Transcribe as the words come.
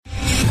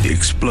The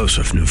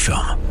explosive new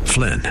film,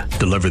 Flynn,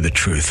 deliver the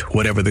truth,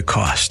 whatever the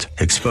cost,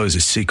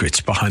 exposes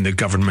secrets behind the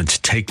government's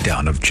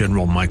takedown of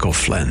General Michael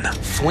Flynn.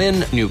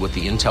 Flynn knew what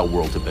the intel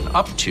world had been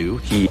up to.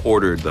 He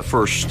ordered the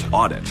first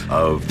audit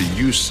of the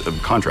use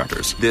of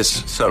contractors.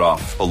 This set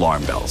off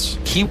alarm bells.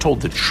 He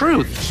told the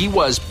truth. He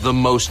was the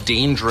most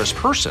dangerous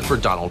person for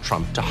Donald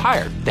Trump to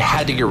hire. They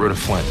had to get rid of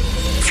Flynn.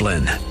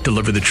 Flynn,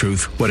 deliver the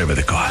truth, whatever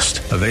the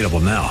cost. Available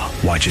now.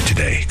 Watch it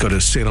today. Go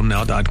to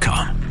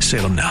salemnow.com.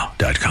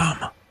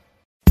 salemnow.com.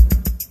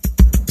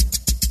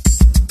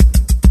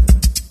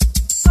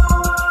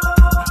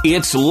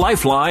 It's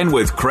Lifeline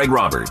with Craig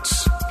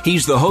Roberts.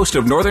 He's the host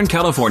of Northern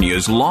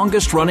California's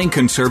longest-running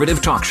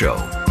conservative talk show.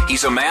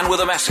 He's a man with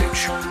a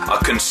message, a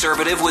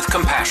conservative with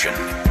compassion.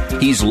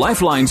 He's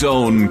Lifeline's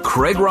own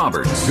Craig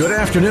Roberts. Good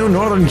afternoon,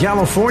 Northern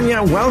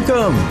California.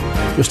 Welcome.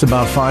 Just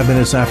about 5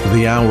 minutes after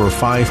the hour of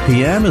 5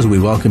 p.m. as we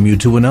welcome you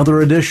to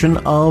another edition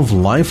of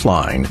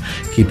Lifeline.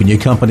 Keeping you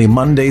company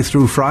Monday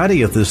through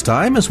Friday at this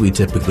time, as we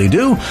typically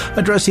do,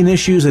 addressing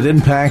issues that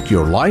impact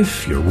your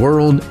life, your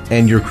world,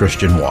 and your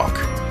Christian walk.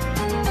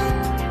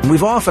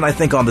 We've often, I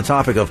think, on the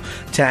topic of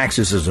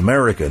taxes as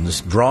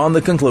Americans, drawn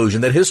the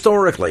conclusion that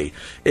historically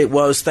it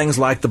was things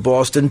like the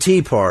Boston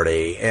Tea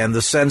Party and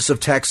the sense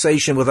of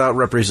taxation without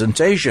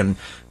representation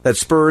that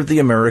spurred the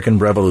American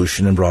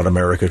Revolution and brought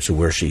America to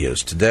where she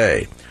is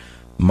today.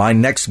 My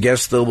next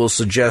guest, though, will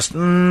suggest,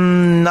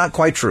 not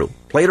quite true.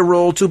 Played a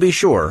role, to be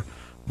sure,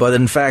 but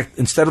in fact,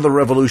 instead of the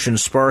revolution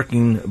sparked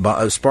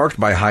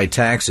by high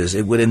taxes,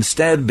 it would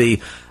instead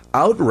be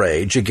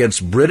outrage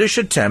against British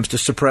attempts to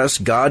suppress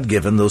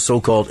God-given, those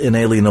so-called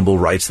inalienable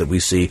rights that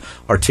we see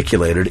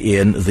articulated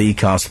in the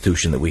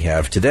Constitution that we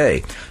have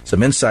today.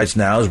 Some insights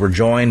now as we're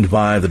joined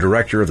by the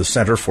director of the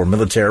Center for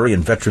Military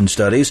and Veteran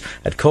Studies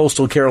at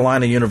Coastal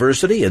Carolina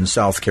University in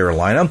South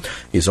Carolina.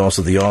 He's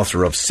also the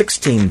author of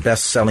 16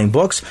 best-selling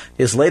books.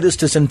 His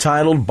latest is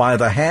entitled By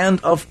the Hand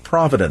of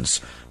Providence,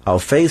 How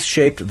Faith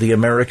Shaped the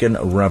American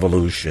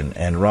Revolution.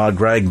 And Rod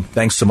Gregg,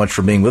 thanks so much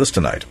for being with us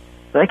tonight.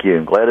 Thank you.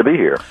 I'm glad to be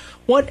here.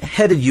 What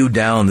headed you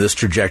down this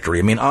trajectory?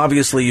 I mean,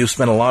 obviously, you've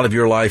spent a lot of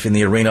your life in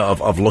the arena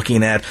of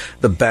looking at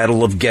the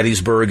Battle of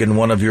Gettysburg in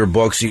one of your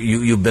books.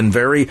 You've been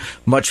very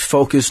much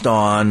focused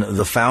on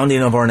the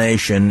founding of our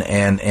nation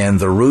and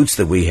the roots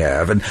that we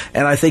have. And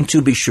I think,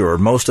 to be sure,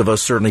 most of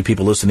us, certainly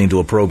people listening to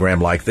a program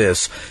like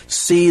this,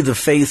 see the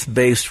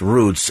faith-based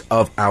roots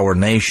of our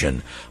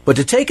nation. But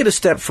to take it a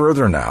step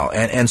further now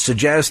and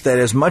suggest that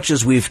as much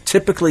as we've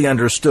typically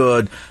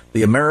understood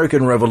the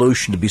American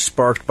Revolution to be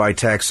sparked by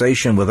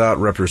taxation without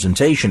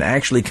representation,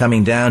 actually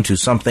coming down to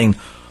something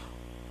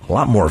a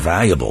lot more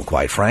valuable,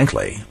 quite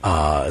frankly.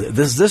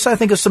 This I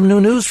think, is some new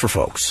news for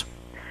folks.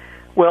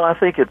 Well, I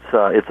think it's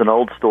an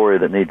old story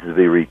that needs to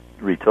be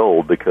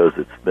retold because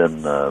it's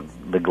been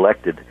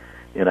neglected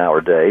in our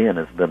day and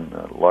has been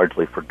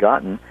largely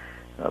forgotten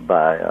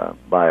by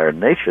our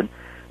nation.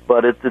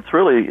 But it's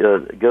really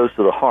goes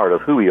to the heart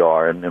of who we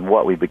are and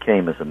what we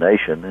became as a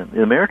nation. And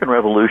the American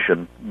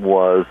Revolution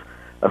was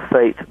a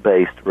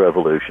faith-based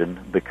revolution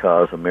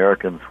because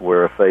Americans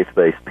were a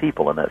faith-based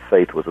people, and that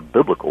faith was a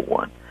biblical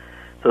one.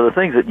 So the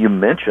things that you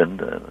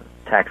mentioned,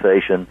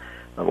 taxation,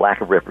 lack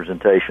of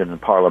representation in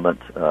Parliament,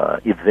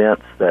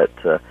 events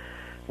that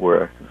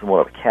were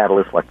somewhat of a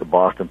catalyst like the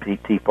Boston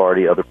Tea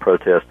Party, other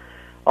protests,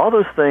 all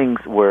those things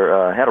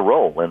had a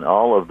role, and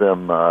all of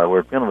them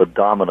were kind of the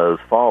dominoes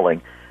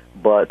falling,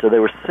 but they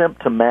were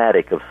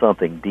symptomatic of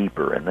something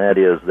deeper, and that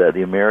is that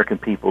the American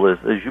people,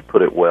 as you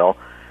put it well,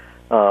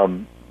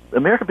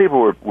 American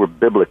people were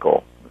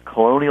biblical. The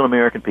colonial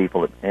American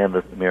people and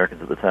the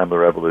Americans at the time of the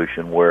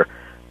Revolution were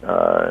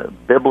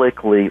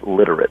biblically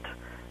literate.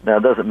 Now,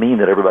 it doesn't mean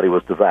that everybody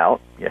was devout.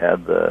 You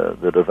had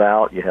the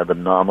devout, you had the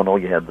nominal,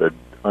 you had the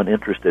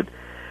uninterested.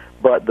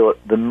 But the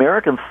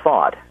American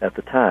thought at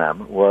the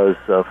time was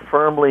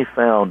firmly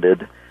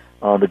founded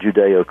on the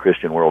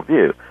Judeo-Christian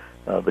worldview.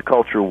 The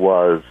culture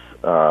was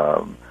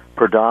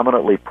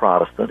predominantly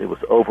Protestant. It was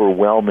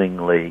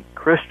overwhelmingly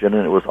Christian,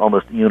 and it was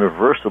almost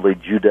universally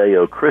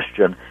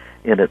Judeo-Christian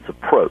in its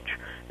approach.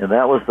 And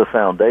that was the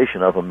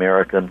foundation of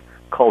American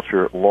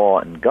culture, law,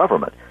 and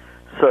government.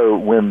 So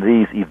when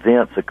these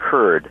events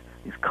occurred,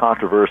 these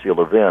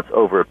controversial events,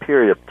 over a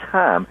period of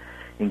time,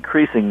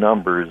 increasing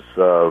numbers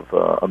of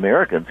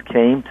Americans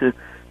came to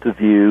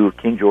view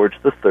King George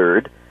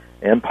III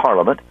and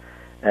Parliament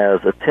as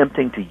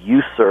attempting to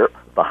usurp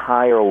the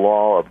higher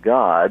law of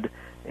God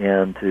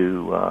and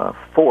to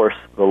force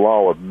the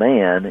law of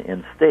man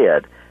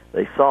instead.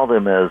 They saw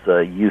them as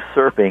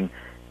usurping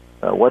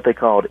what they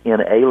called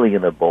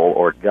inalienable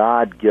or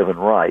God-given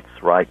rights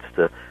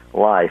to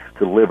life,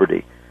 to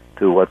liberty,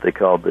 to what they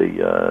called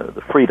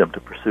the freedom to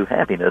pursue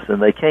happiness.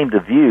 And they came to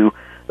view,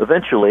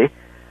 eventually,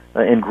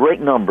 in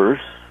great numbers,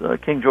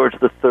 King George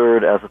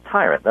III as a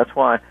tyrant. That's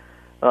why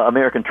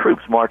American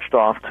troops marched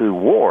off to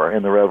war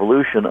in the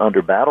Revolution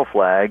under battle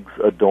flags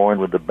adorned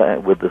with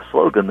the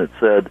slogan that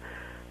said,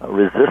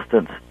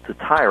 "Resistance to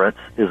tyrants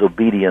is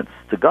obedience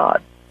to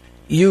God."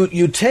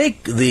 You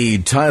take the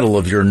title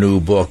of your new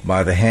book,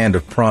 By the Hand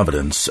of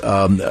Providence,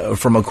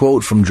 from a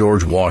quote from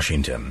George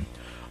Washington.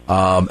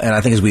 And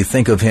I think as we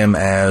think of him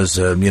as,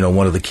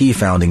 one of the key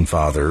founding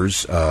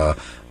fathers,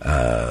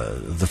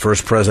 the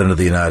first president of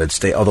the United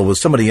States, although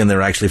was somebody in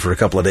there actually for a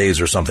couple of days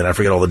or something. I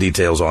forget all the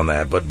details on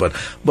that,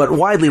 but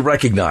widely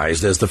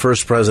recognized as the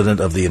first president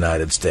of the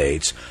United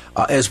States.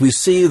 As we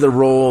see the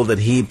role that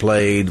he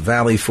played,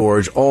 Valley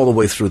Forge, all the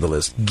way through the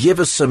list, give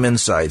us some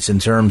insights in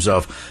terms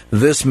of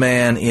this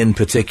man in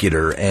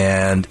particular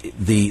and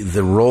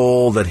the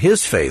role that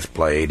his faith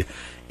played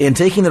in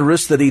taking the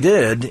risks that he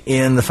did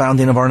in the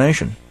founding of our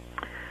nation.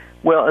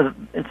 Well,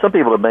 and some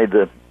people have made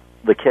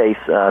the case,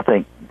 I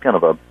think, kind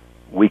of a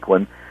weak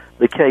one,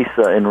 the case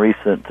in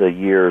recent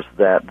years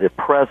that the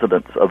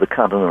presidents of the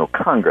Continental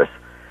Congress,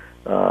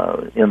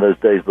 in those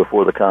days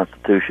before the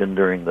Constitution,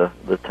 during the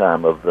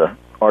time of the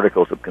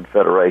Articles of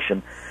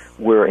Confederation,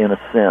 were in a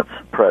sense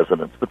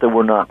presidents, but they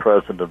were not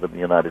president of the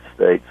United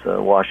States.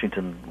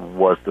 Washington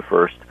was the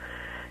first.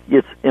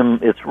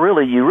 It's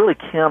really, you really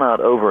cannot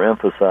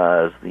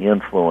overemphasize the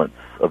influence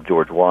of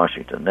George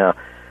Washington. Now,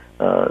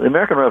 the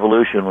American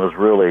Revolution was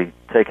really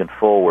taken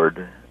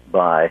forward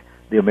by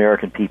the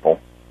American people.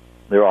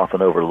 They're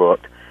often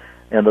overlooked.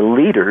 And the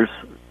leaders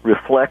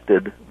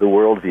reflected the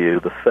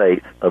worldview, the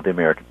faith of the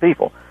American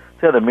people.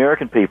 So you had the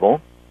American people,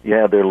 you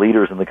had their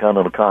leaders in the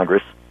Continental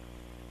Congress,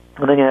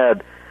 and then you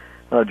had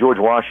George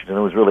Washington,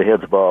 who was really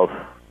heads above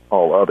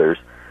all others.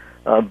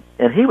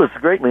 And he was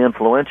greatly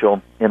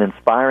influential in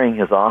inspiring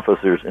his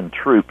officers and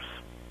troops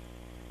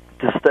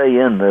to stay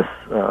in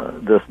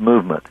this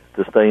movement,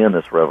 to stay in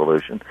this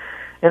revolution.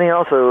 And he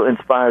also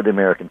inspired the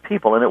American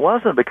people. And it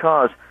wasn't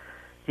because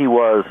he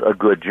was a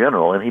good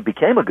general, and he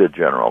became a good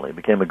general. He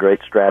became a great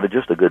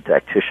strategist, a good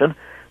tactician,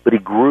 but he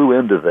grew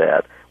into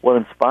that. What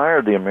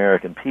inspired the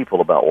American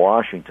people about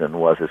Washington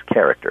was his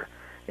character,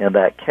 and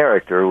that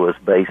character was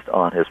based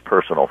on his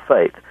personal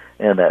faith,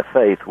 and that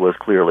faith was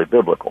clearly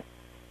biblical.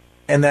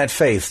 And that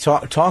faith,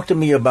 talk to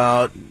me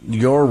about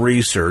your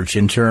research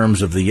in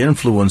terms of the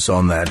influence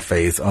on that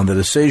faith, on the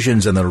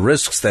decisions and the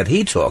risks that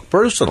he took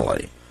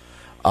personally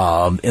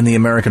in the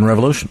American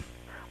Revolution.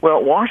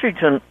 Well,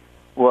 Washington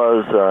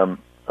was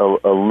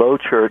a low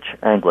church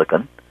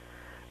Anglican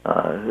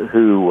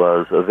who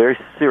was very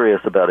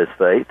serious about his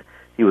faith.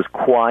 He was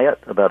quiet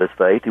about his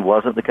faith. He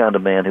wasn't the kind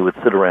of man who would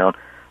sit around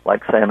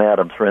like Sam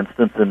Adams, for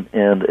instance,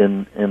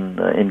 and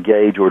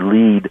engage or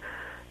lead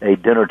a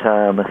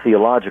dinner-time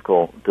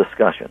theological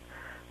discussion.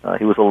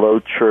 He was a low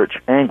church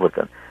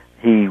Anglican.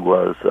 He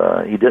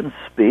didn't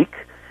speak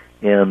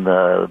in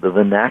the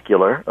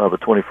vernacular of a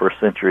 21st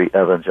century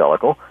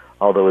evangelical,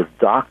 although his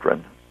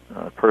doctrine,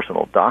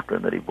 personal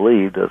doctrine that he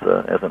believed as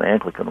an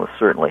Anglican, was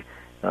certainly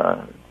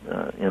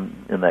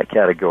in that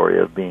category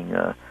of being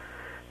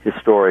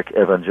historic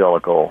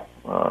evangelical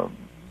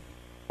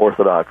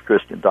Orthodox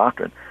Christian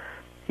doctrine.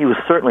 He was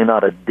certainly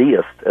not a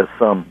deist, as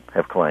some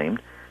have claimed.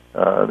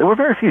 There were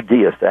very few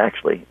deists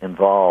actually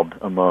involved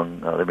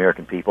among the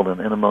American people and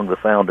among the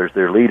founders,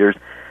 their leaders.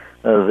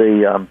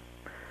 The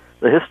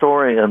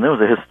historian, there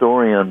was a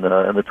historian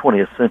in the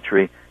 20th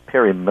century,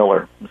 Perry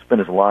Miller, who spent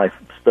his life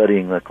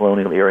studying the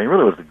colonial era. He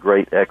really was a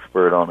great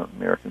expert on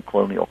American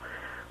colonial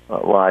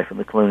life in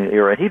the colonial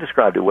era. And he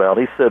described it well.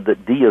 He said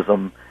that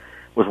deism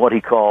was what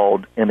he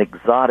called an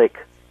exotic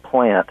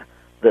plant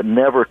that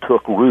never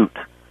took root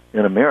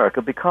in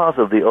America because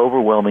of the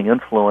overwhelming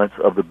influence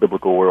of the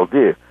biblical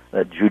worldview,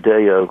 that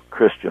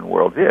Judeo-Christian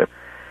worldview.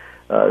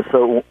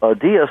 So a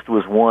deist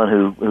was one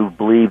who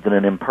believed in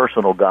an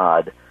impersonal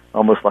God,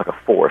 almost like a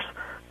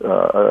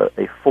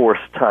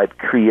force-type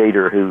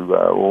creator who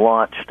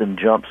launched and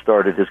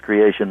jump-started his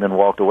creation, then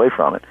walked away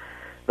from it.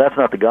 That's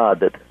not the God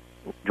that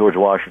George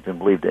Washington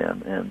believed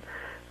in, and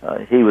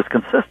he was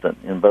consistent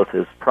in both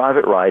his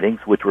private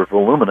writings, which were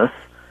voluminous,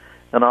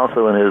 and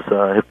also in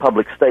his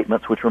public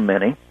statements, which were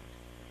many,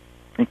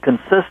 and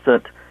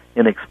consistent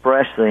in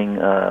expressing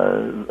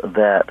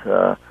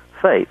that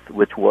faith,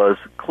 which was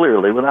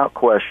clearly, without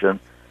question,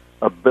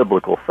 a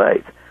biblical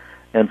faith.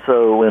 And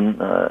so in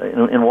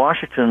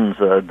Washington's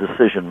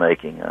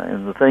decision-making,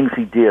 and the things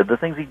he did, the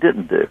things he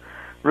didn't do,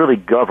 really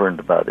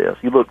governed by this.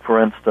 You look,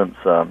 for instance,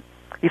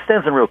 he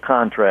stands in real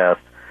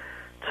contrast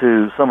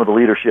to some of the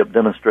leadership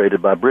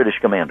demonstrated by British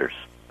commanders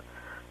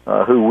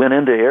who went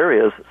into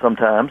areas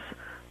sometimes,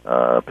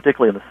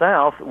 particularly in the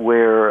South,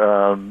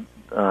 where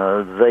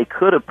they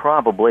could have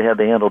probably, had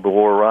they handled the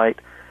war right,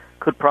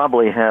 could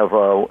probably have...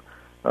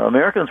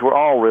 Americans were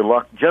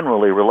all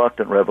generally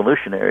reluctant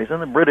revolutionaries,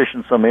 and the British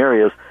in some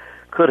areas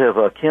could have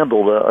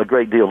kindled a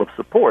great deal of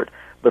support,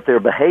 but their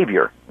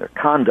behavior, their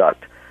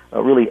conduct,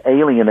 really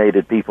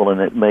alienated people, and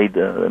it made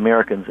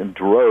Americans in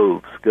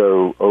droves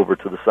go over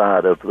to the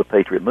side of the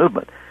Patriot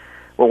movement.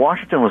 Well,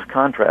 Washington was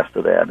contrast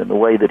to that in the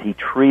way that he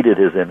treated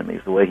his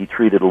enemies, the way he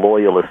treated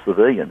loyalist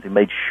civilians. He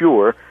made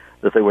sure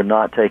that they were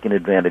not taken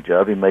advantage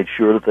of. He made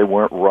sure that they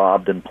weren't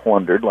robbed and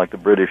plundered like the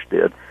British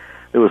did.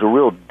 There was a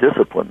real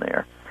discipline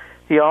there.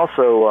 He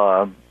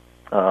also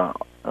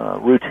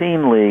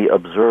routinely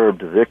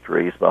observed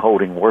victories by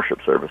holding worship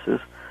services.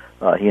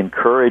 He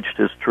encouraged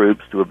his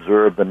troops to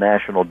observe the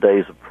national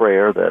days of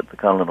prayer that the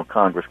Continental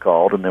Congress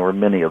called, and there were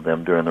many of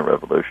them during the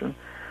Revolution.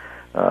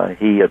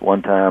 He at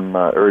one time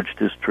urged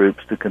his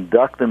troops to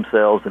conduct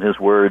themselves, in his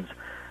words,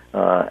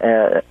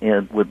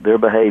 with their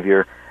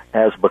behavior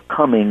as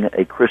becoming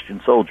a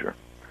Christian soldier.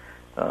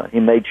 He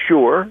made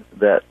sure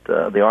that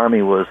the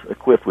Army was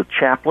equipped with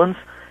chaplains.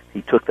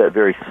 He took that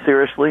very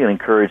seriously and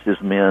encouraged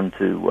his men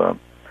to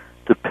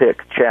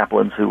pick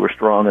chaplains who were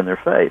strong in their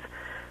faith.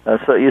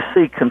 So you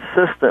see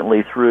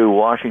consistently through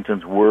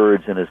Washington's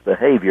words and his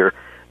behavior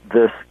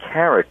this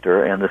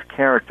character, and this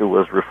character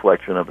was a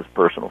reflection of his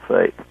personal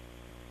faith.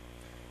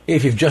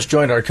 If you've just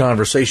joined our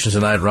conversation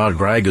tonight, Rod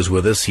Gregg is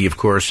with us. He, of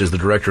course, is the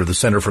director of the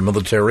Center for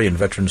Military and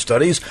Veteran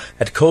Studies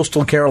at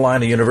Coastal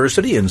Carolina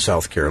University in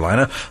South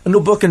Carolina. A new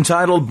book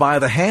entitled By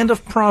the Hand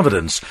of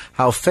Providence,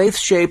 How Faith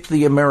Shaped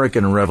the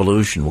American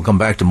Revolution. We'll come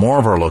back to more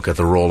of our look at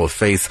the role of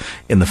faith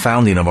in the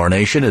founding of our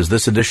nation as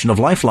this edition of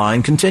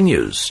Lifeline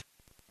continues.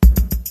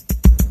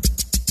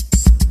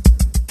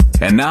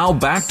 And now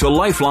back to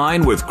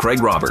Lifeline with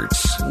Craig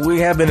Roberts.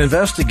 We have been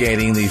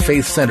investigating the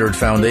faith-centered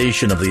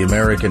foundation of the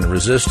American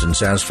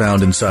resistance as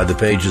found inside the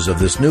pages of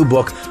this new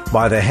book,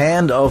 By the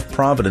Hand of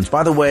Providence.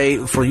 By the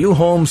way, for you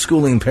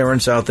homeschooling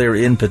parents out there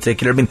in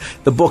particular, I mean,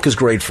 the book is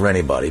great for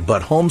anybody,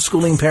 but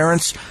homeschooling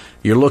parents,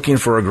 you're looking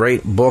for a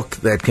great book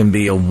that can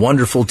be a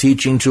wonderful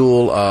teaching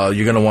tool.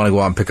 You're going to want to go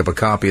out and pick up a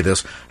copy of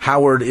this.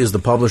 Howard is the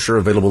publisher,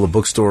 available at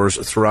bookstores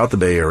throughout the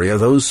Bay Area.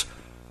 Those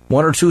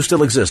one or two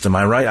still exist, am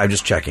I right? I'm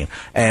just checking.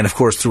 And, of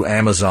course, through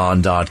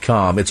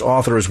Amazon.com. Its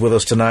author is with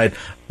us tonight,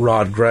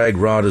 Rod Gregg.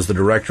 Rod is the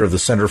director of the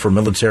Center for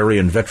Military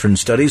and Veteran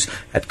Studies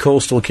at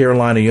Coastal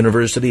Carolina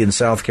University in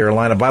South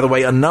Carolina. By the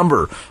way, a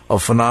number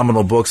of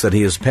phenomenal books that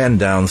he has penned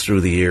down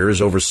through the years,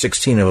 over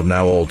 16 of them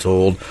now all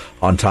told,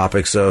 on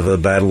topics of the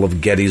Battle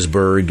of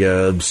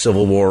Gettysburg,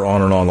 Civil War,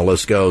 on and on the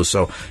list goes.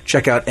 So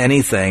check out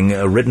anything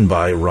written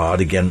by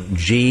Rod. Again,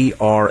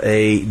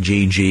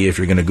 G-R-A-G-G, if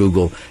you're going to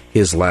Google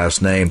his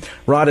last name.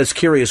 Rod, it's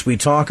curious. We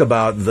talk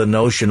about the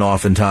notion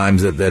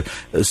oftentimes that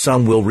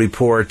some will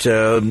report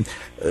a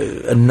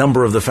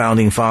number of the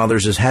Founding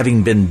Fathers as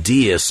having been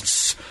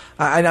deists.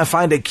 I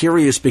find it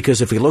curious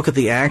because if we look at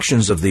the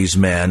actions of these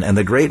men and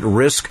the great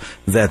risk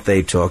that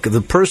they took, the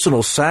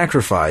personal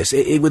sacrifice,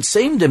 it would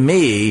seem to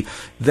me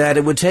that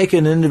it would take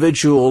an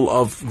individual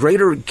of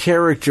greater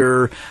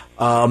character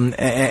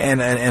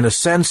and a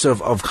sense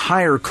of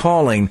higher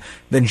calling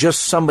than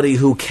just somebody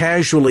who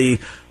casually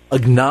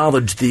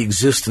acknowledge the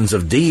existence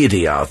of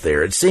deity out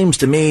there. It seems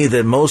to me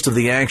that most of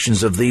the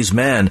actions of these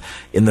men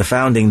in the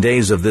founding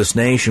days of this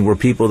nation were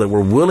people that were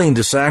willing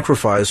to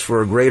sacrifice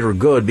for a greater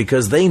good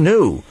because they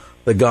knew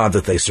the God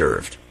that they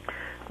served.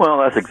 Well,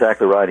 that's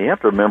exactly right. You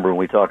have to remember when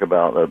we talk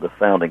about the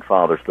Founding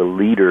Fathers, the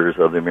leaders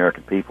of the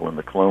American people in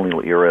the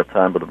colonial era,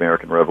 time of the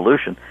American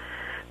Revolution,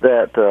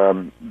 that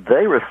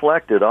they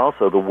reflected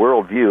also the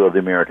worldview of the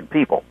American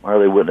people, or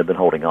they wouldn't have been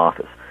holding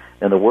office.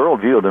 And the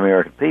worldview of the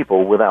American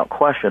people, without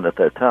question at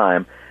that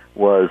time,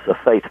 was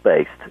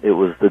faith-based. It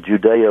was the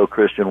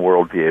Judeo-Christian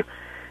worldview.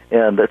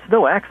 And it's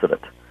no accident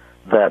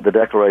that the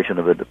Declaration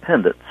of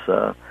Independence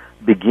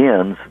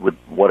begins with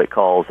what it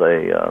calls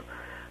a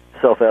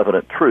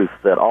self-evident truth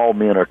that all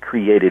men are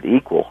created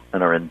equal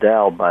and are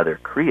endowed by their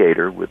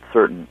Creator with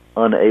certain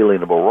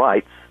unalienable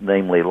rights,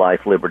 namely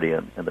life, liberty,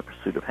 and the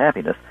pursuit of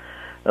happiness.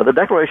 Now, the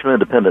Declaration of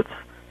Independence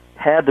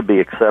had to be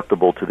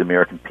acceptable to the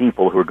American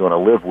people who were going to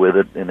live with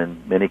it and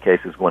in many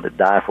cases going to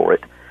die for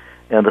it.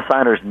 And the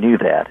signers knew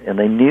that, and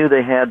they knew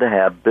they had to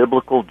have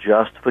biblical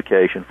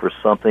justification for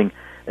something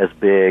as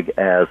big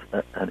as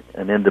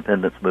an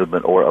independence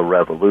movement or a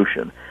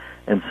revolution.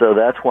 And so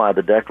that's why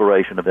the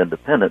Declaration of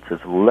Independence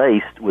is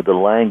laced with the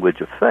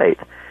language of faith.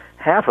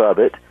 Half of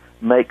it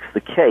makes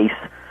the case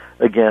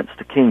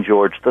against King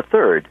George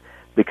III,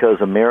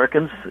 because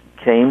Americans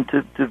came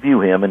to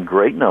view him in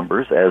great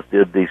numbers, as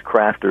did these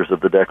crafters of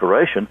the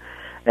Declaration,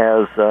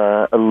 as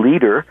a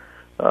leader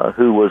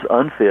who was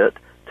unfit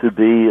to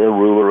be a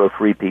ruler of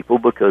free people,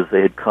 because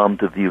they had come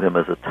to view him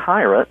as a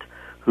tyrant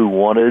who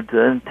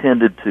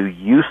intended to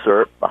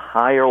usurp the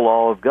higher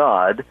law of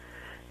God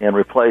and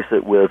replace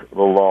it with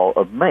the law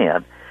of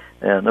man.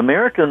 And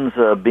Americans,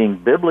 being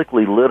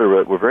biblically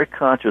literate, were very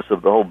conscious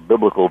of the whole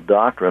biblical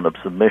doctrine of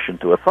submission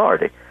to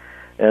authority.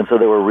 And so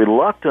they were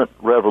reluctant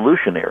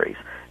revolutionaries.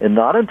 And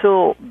not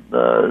until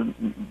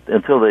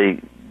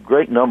the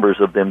great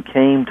numbers of them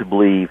came to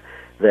believe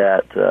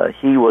that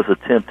he was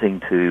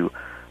attempting to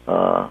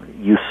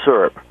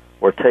usurp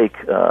or take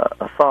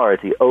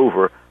authority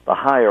over the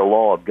higher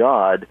law of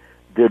God,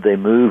 did they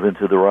move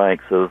into the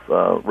ranks of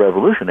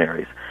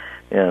revolutionaries.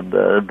 And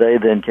they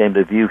then came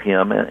to view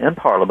him and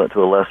Parliament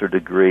to a lesser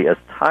degree as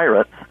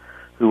tyrants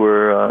who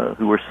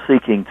were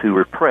seeking to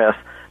repress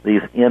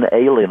these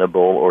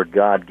inalienable or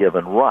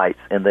God-given rights,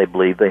 and they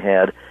believed they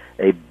had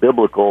a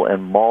biblical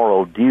and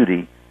moral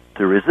duty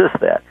to resist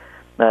that.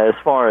 Now, as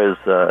far as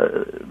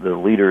the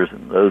leaders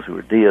and those who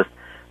are deists,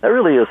 that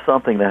really is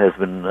something that has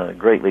been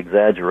greatly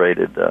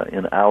exaggerated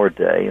in our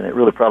day, and it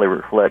really probably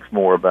reflects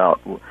more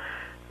about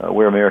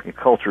where American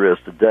culture is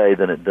today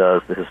than it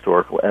does the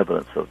historical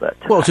evidence of that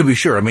time. Well, to be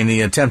sure, I mean,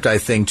 the attempt, I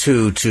think,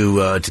 too,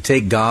 to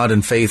take God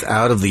and faith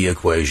out of the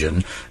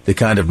equation, to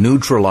kind of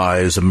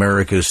neutralize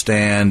America's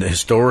stand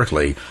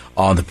historically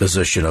on the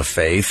position of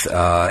faith,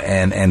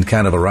 and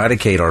kind of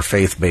eradicate our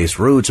faith-based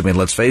roots. I mean,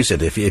 let's face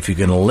it, if you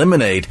can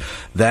eliminate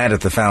that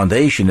at the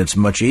foundation, it's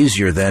much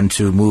easier then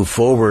to move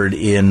forward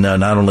in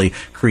not only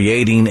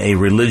creating a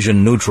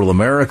religion-neutral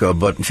America,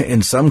 but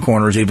in some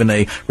corners, even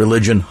a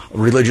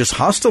religious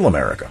hostile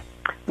America.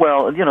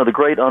 Well, you know, the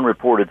great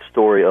unreported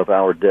story of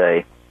our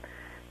day,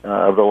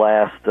 of the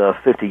last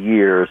 50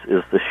 years,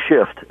 is the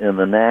shift in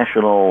the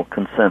national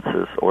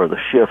consensus, or the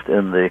shift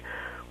in the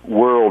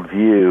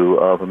worldview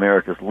of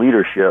America's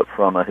leadership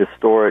from a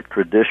historic,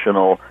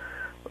 traditional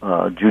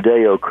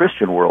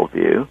Judeo-Christian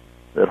worldview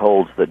that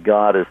holds that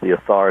God is the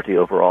authority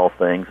over all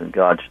things and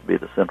God should be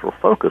the central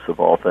focus of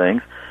all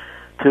things,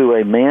 to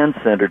a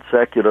man-centered,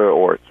 secular,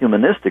 or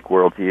humanistic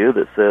worldview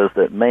that says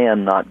that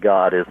man, not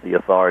God, is the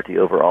authority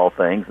over all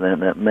things,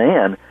 and that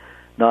man,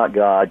 not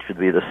God, should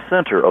be the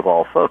center of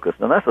all focus.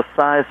 Now, that's a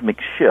seismic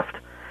shift,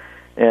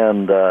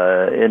 and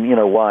you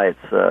know why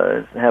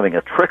it's having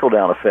a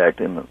trickle-down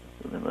effect in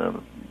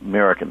the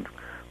American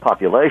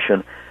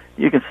population.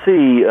 You can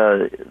see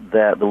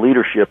that the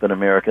leadership in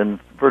America, in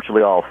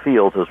virtually all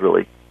fields, has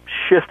really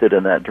shifted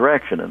in that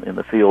direction, in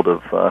the field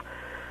of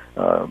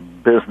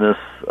business,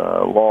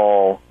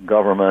 law,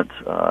 government,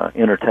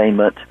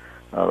 entertainment,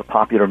 the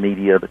popular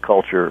media, the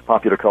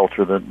popular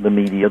culture, the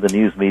media, the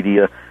news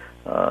media,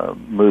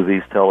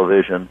 movies,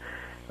 television,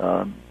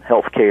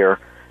 healthcare.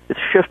 It's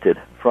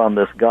shifted from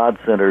this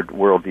God-centered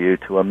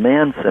worldview to a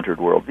man-centered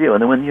worldview.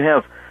 And then when you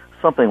have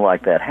something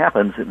like that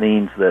happens, it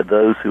means that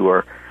those who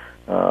are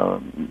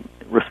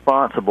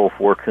responsible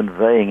for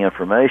conveying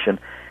information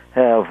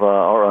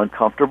are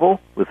uncomfortable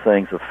with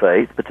things of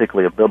faith,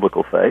 particularly of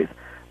biblical faith.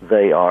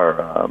 They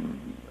are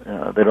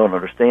they don't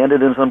understand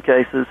it in some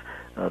cases.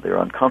 They're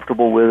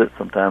uncomfortable with it.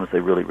 Sometimes they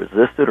really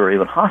resist it or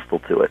even hostile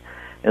to it.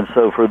 And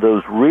so, for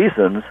those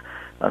reasons,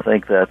 I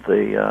think that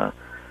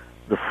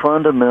the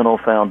fundamental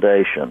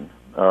foundation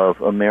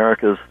of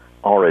America's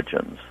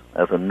origins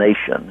as a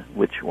nation,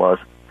 which was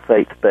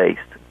faith-based,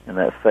 and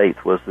that faith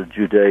was the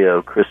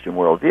Judeo-Christian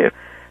worldview,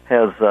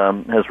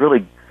 has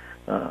really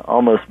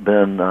almost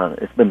been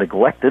it's been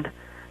neglected.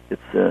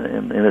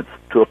 And it's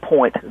to a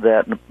point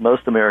that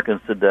most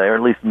Americans today, or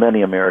at least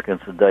many Americans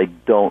today,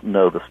 don't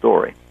know the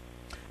story.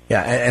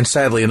 Yeah, and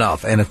sadly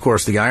enough, and of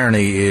course the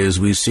irony is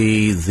we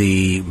see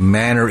the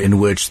manner in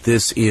which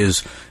this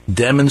is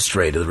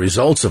demonstrated, the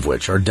results of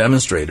which are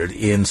demonstrated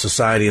in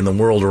society and the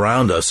world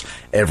around us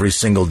every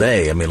single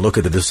day. I mean, look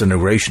at the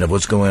disintegration of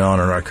what's going on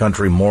in our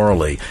country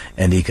morally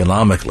and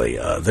economically.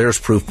 There's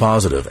proof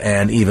positive,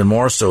 and even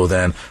more so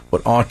than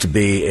what ought to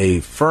be a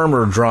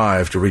firmer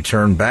drive to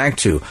return back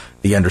to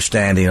the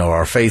understanding of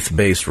our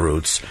faith-based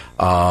roots,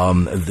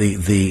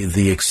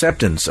 the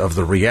acceptance of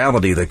the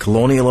reality that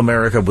colonial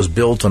America was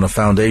built on a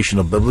foundation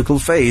of biblical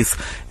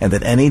faith, and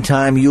that any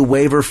time you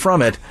waver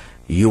from it,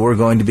 you are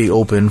going to be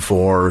open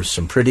for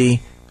some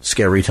pretty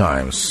scary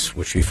times,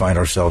 which we find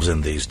ourselves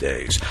in these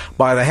days.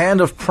 By the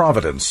hand of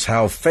Providence,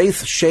 how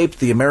faith shaped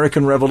the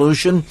American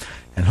Revolution,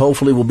 and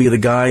hopefully will be the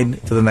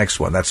guide to the next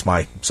one. That's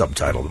my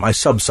subtitle, my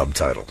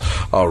sub-subtitle.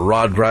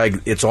 Rod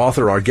Gregg, its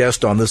author, our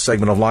guest on this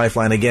segment of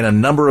Lifeline. Again, a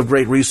number of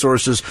great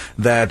resources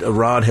that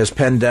Rod has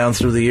penned down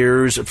through the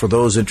years for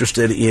those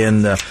interested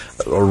in a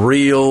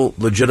real,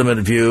 legitimate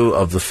view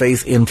of the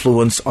faith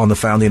influence on the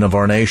founding of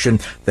our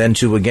nation. Then,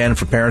 too, again,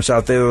 for parents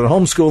out there that are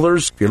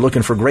homeschoolers, if you're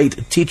looking for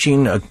great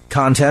teaching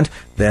content,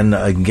 then,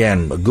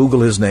 again, Google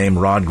his name,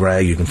 Rod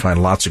Gregg. You can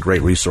find lots of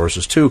great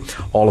resources, too,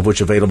 all of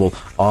which available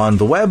on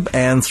the web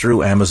and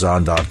through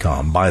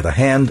Amazon.com. By the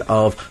hand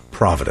of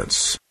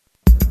Providence.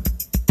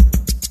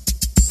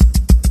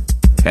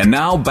 And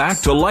now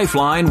back to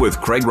Lifeline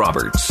with Craig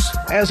Roberts.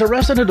 As a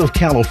resident of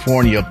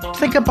California,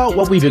 think about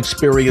what we've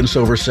experienced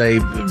over, say,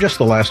 just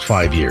the last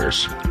 5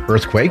 years.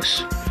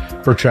 Earthquakes,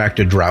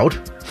 protracted drought,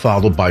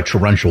 followed by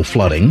torrential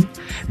flooding,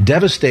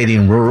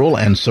 devastating rural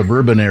and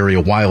suburban area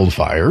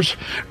wildfires,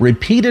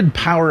 repeated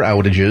power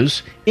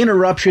outages,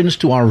 interruptions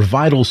to our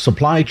vital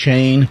supply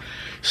chain,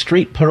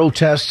 street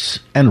protests,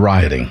 and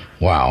rioting.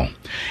 Wow.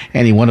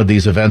 Any one of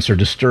these events are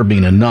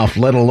disturbing enough,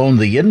 let alone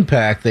the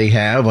impact they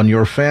have on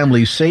your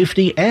family's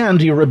safety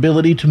and your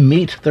ability to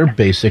meet their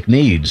basic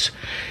needs.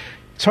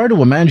 It's hard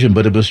to imagine,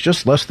 but it was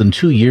just less than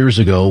 2 years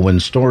ago when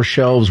store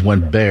shelves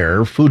went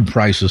bare, food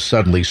prices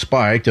suddenly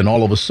spiked, and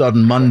all of a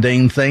sudden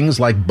mundane things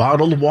like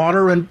bottled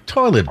water and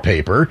toilet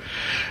paper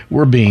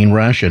were being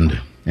rationed.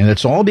 And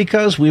it's all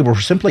because we were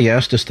simply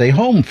asked to stay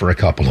home for a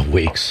couple of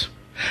weeks.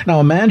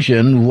 Now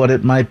imagine what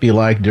it might be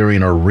like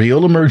during a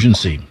real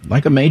emergency,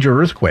 like a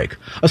major earthquake,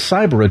 a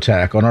cyber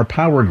attack on our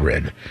power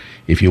grid.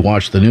 If you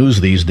watch the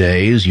news these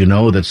days, you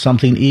know that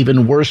something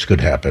even worse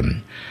could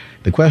happen.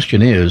 The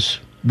question is,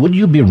 would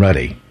you be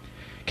ready?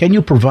 Can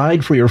you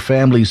provide for your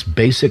family's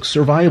basic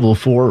survival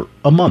for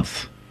a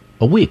month,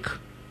 a week,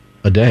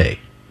 a day?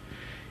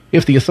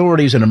 If the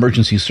authorities and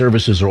emergency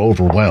services are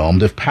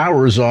overwhelmed, if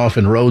power is off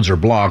and roads are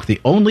blocked, the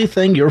only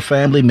thing your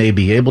family may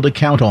be able to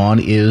count on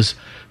is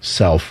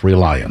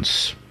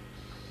self-reliance.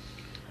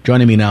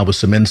 Joining me now with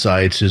some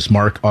insights is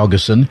Mark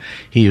Augustin.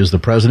 He is the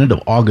president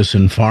of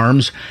Augustin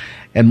Farms.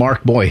 And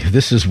Mark, boy,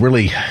 this is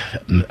really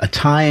a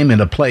time and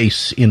a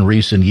place in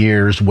recent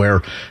years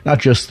where not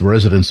just the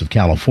residents of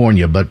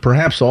California, but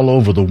perhaps all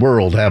over the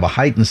world have a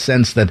heightened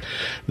sense that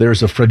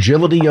there's a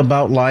fragility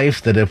about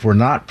life, that if we're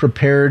not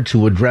prepared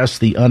to address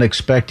the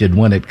unexpected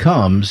when it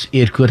comes,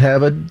 it could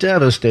have a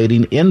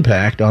devastating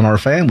impact on our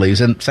families.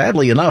 And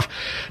sadly enough,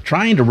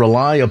 trying to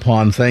rely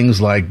upon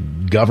things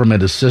like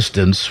government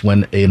assistance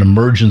when an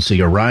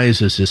emergency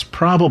arises is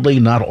probably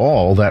not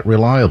all that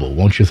reliable,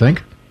 won't you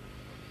think?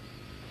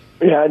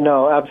 Yeah,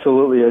 no,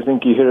 absolutely. I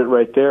think you hit it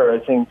right there. I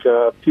think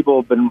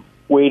people have been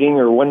waiting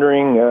or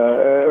wondering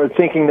or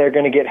thinking they're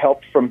going to get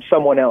help from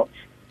someone else.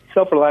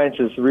 Self-reliance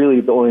is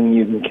really the only thing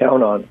you can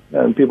count on.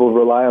 And people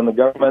rely on the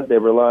government, they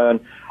rely on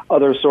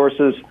other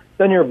sources,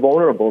 then you're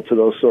vulnerable to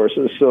those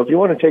sources. So if you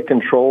want to take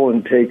control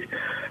and take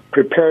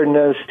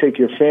preparedness, take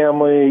your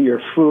family,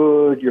 your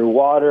food, your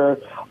water,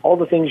 all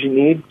the things you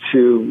need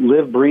to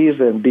live, breathe,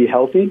 and be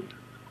healthy,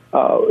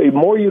 the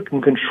more you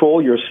can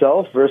control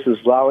yourself versus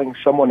allowing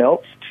someone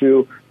else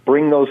to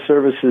bring those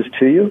services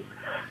to you,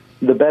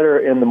 the better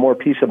and the more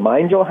peace of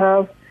mind you'll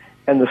have,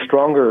 and the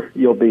stronger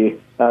you'll be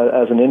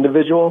as an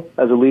individual,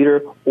 as a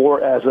leader,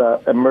 or as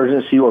an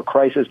emergency or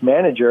crisis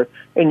manager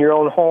in your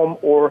own home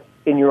or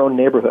in your own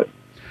neighborhood.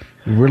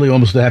 We really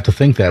almost have to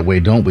think that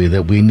way, don't we?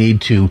 That we need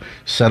to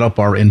set up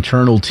our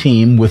internal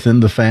team within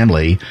the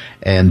family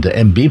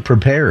and be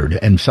prepared.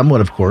 And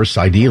someone, of course,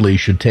 ideally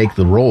should take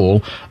the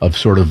role of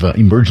sort of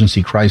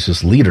emergency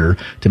crisis leader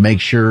to make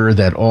sure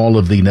that all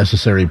of the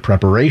necessary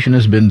preparation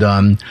has been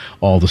done,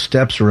 all the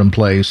steps are in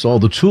place, all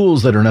the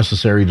tools that are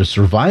necessary to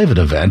survive an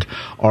event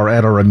are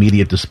at our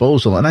immediate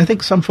disposal. And I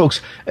think some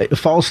folks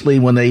falsely,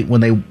 when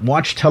they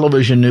watch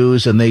television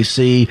news and they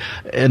see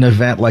an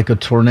event like a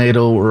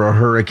tornado or a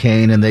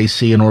hurricane and they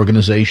see an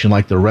organization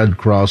like the Red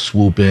Cross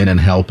swoop in and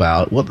help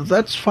out, well,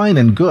 that's fine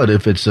and good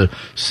if it's a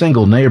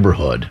single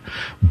neighborhood.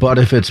 But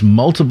if it's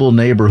multiple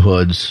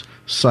neighborhoods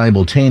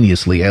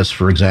simultaneously, as,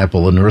 for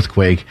example, an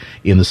earthquake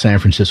in the San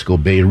Francisco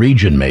Bay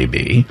region may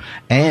be,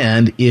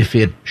 and if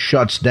it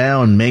shuts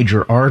down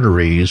major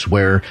arteries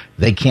where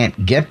they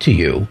can't get to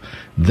you,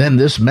 then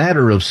this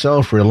matter of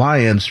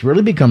self-reliance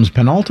really becomes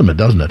penultimate,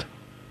 doesn't it?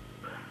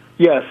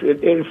 Yes,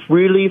 it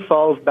really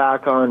falls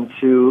back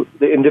onto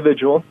the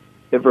individual.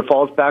 It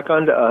falls back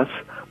onto us,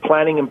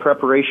 planning and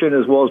preparation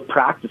as well as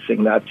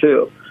practicing that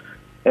too.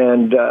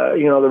 And,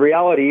 the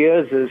reality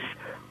is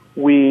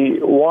we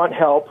want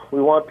help.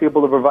 We want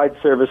people to provide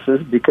services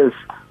because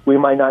we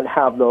might not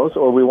have those,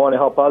 or we want to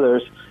help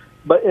others.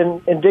 But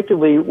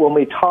indicatively, when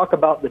we talk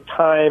about the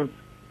time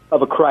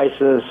of a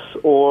crisis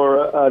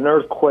or an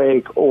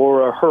earthquake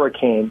or a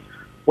hurricane,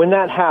 when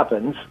that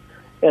happens,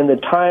 and the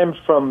time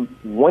from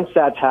once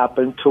that's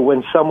happened to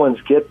when someone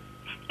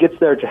gets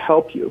there to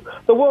help you,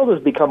 the world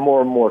has become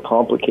more and more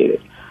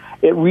complicated.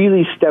 It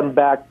really stemmed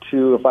back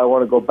to, if I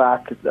want to go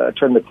back,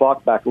 turn the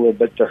clock back a little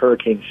bit, to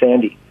Hurricane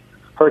Sandy.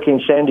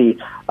 Hurricane Sandy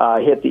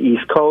hit the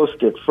East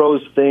Coast. It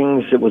froze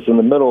things. It was in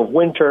the middle of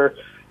winter.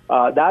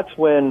 That's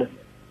when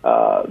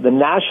the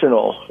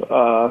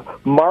national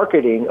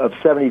marketing of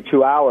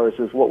 72 hours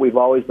is what we've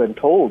always been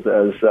told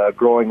as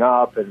growing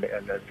up and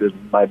as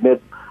in my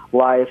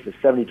midlife, is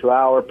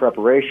 72-hour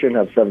preparation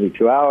of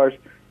 72 hours.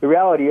 The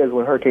reality is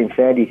when Hurricane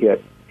Sandy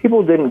hit,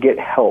 people didn't get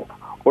help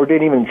or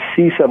didn't even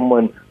see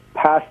someone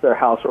pass their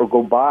house or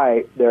go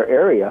by their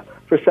area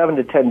for 7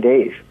 to 10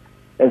 days.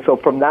 And so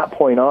from that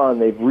point on,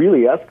 they've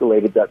really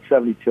escalated that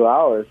 72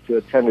 hours to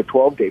a 10 to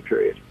 12-day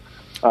period.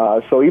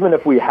 So even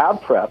if we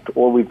have prepped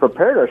or we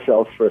prepared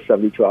ourselves for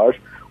 72 hours,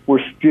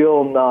 we're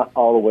still not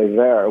all the way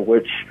there,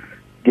 which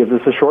gives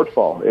us a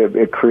shortfall.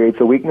 It creates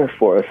a weakness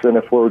for us. And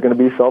if we're going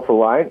to be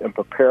self-reliant and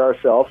prepare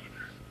ourselves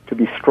to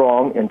be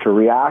strong and to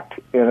react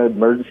in an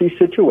emergency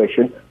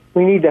situation,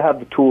 we need to have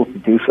the tools to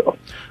do so.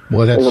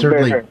 Well, that's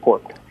certainly very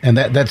important. And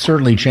that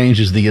certainly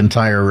changes the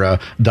entire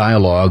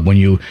dialogue when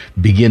you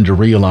begin to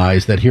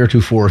realize that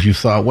heretofore, if you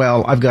thought,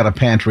 well, I've got a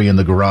pantry in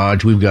the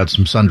garage, we've got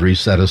some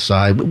sundries set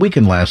aside, we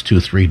can last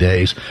 2-3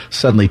 days.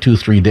 Suddenly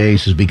 2-3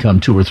 days has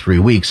become 2 or 3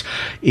 weeks.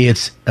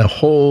 It's a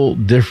whole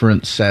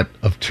different set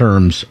of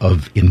terms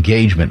of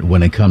engagement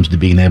when it comes to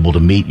being able to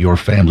meet your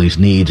family's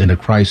needs in a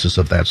crisis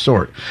of that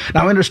sort.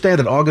 Now, I understand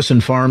that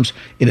Augustin Farms,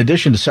 in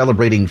addition to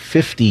celebrating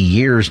 50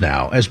 years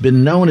now, has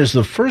been known as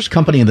the first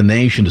company in the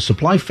nation to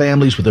supply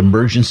families with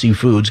emergency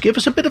foods. Give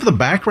us a bit of the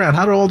background.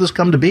 How did all this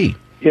come to be?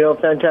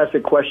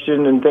 Fantastic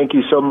question, and thank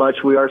you so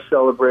much. We are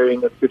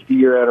celebrating a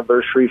 50-year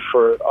anniversary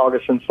for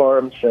Augustin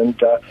Farms,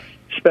 and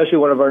especially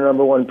one of our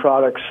number one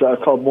products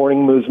called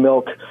Morning Moose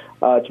Milk.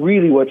 It's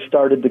really what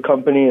started the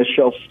company, a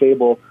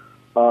shelf-stable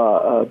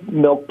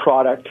milk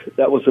product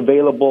that was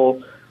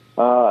available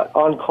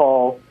on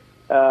call,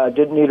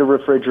 didn't need a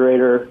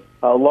refrigerator.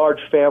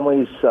 Large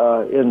families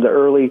in the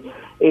early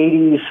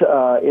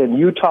 80s in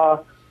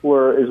Utah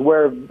is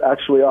where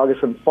actually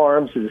Augustin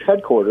Farms is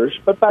headquarters.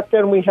 But back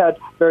then we had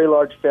very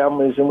large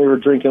families, and we were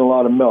drinking a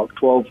lot of milk,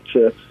 12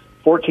 to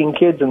 14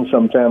 kids in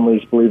some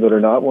families, believe it or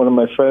not. One of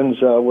my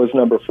friends was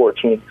number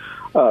 14.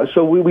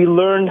 So we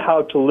learned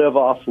how to live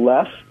off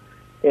less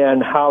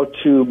and how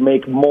to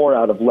make more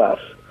out of less.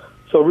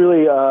 So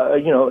really,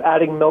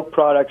 adding milk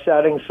products,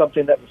 adding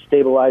something that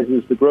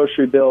stabilizes the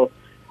grocery bill,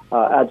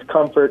 adds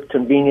comfort,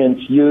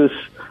 convenience, use,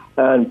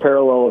 and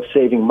parallel of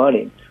saving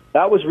money.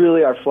 That was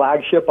really our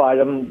flagship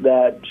item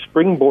that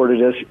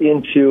springboarded us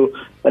into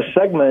a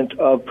segment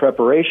of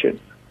preparation.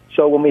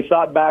 So when we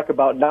thought back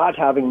about not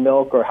having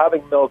milk or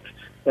having milk,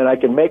 and I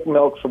can make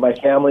milk for my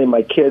family,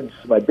 my kids,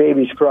 my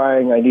baby's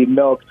crying, I need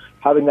milk,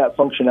 having that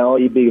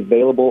functionality be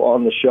available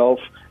on the shelf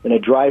in a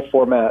dry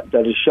format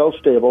that is shelf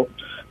stable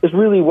is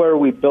really where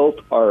we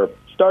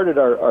started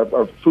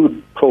our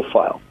food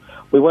profile.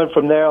 We went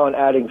from there on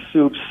adding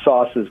soups,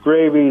 sauces,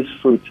 gravies,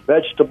 fruits,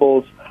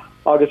 vegetables.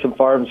 Augustin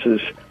Farms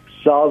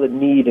saw the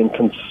need and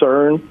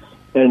concern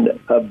and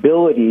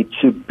ability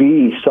to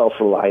be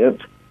self-reliant.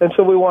 And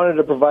so we wanted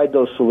to provide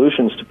those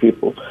solutions to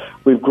people.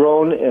 We've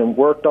grown and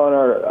worked on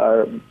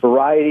our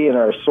variety and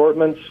our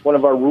assortments. One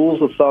of our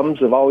rules of thumbs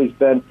have always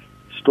been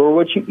store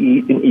what you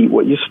eat and eat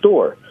what you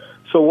store.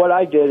 So what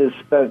I did is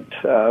spent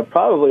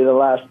probably the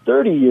last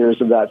 30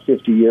 years of that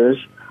 50 years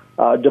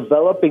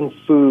developing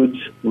foods,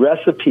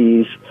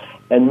 recipes,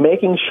 and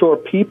making sure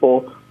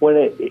people,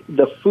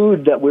 the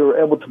food that we were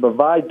able to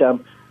provide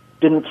them,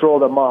 didn't throw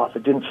them off.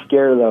 It didn't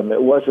scare them.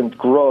 It wasn't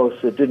gross.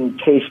 It didn't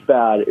taste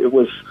bad. It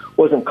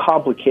wasn't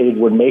complicated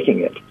when making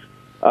it.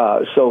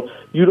 So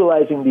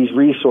utilizing these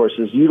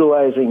resources,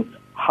 utilizing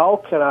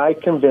how can I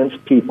convince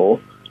people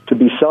to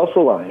be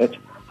self-reliant?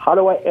 How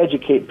do I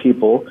educate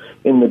people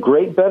in the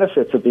great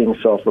benefits of being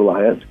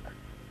self-reliant?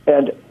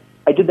 And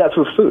I did that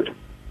through food.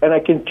 And I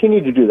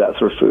continue to do that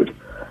through food.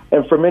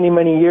 And for many,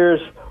 many years,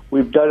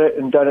 we've done it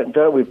and done it and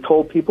done it. We've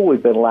told people,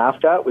 we've been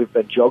laughed at, we've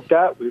been joked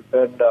at, we've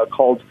been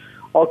called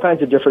all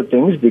kinds of different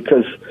things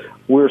because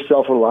we're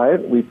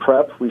self-reliant. We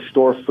prep, we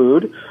store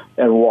food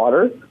and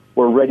water.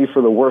 We're ready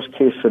for the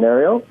worst-case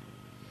scenario,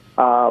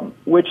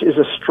 which is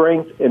a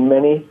strength in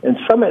many, and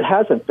some it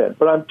hasn't been.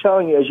 But I'm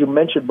telling you, as you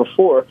mentioned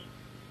before,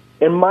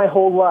 in my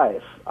whole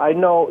life, I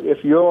know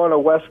if you're on a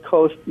West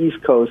Coast,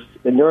 East Coast,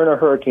 and you're in a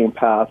hurricane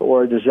path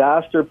or a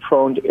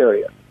disaster-prone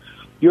area,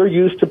 you're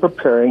used to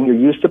preparing, you're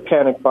used to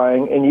panic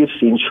buying, and you've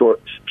seen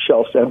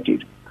shelves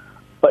emptied.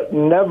 But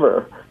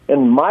never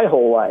in my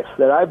whole life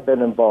that I've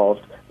been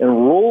involved in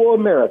rural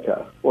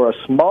America or a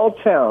small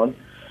town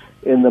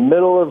in the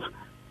middle of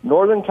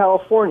Northern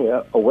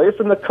California, away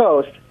from the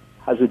coast,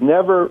 has it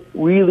never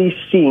really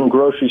seen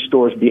grocery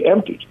stores be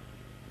emptied.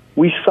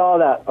 We saw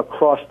that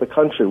across the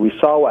country. We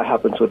saw what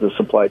happens with the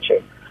supply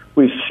chain.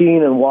 We've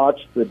seen and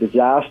watched the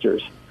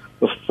disasters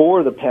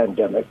before the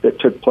pandemic that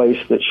took place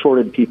that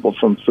shorted people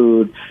from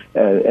food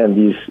and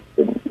these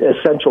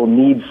essential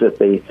needs that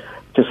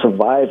to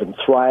survive and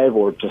thrive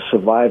or to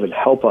survive and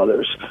help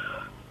others.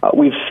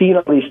 We've seen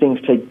all these things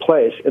take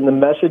place, and the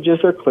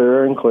messages are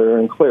clearer and clearer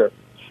and clearer.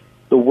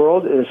 The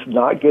world is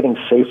not getting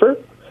safer.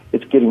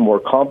 It's getting more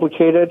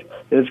complicated,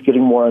 and it's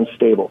getting more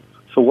unstable.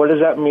 So what does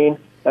that mean?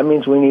 That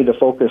means we need to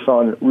focus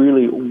on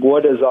really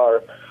what is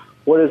our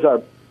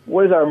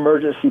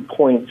emergency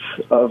points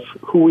of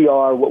who we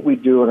are, what we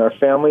do in our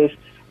families,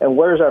 and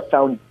where's our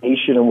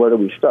foundation and where do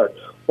we start?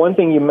 One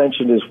thing you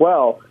mentioned as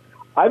well,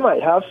 I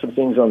might have some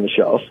things on the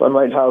shelf. I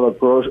might have a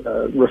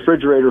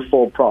refrigerator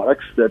full of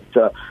products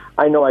that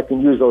I know I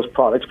can use those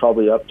products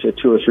probably up to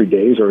 2 or 3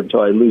 days or until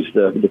I lose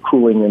the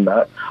cooling in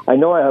that. I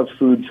know I have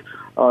foods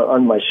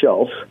on my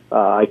shelf.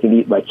 I can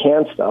eat my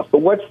canned stuff. But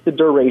what's the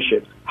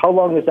duration? How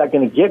long is that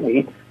going to get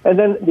me? And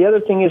then the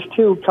other thing is,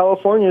 too,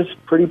 California is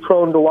pretty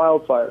prone to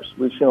wildfires.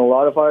 We've seen a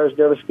lot of fires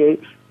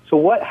devastate. So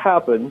what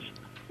happens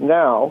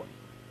now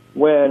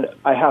when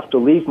I have to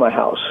leave my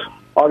house?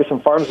 Augustin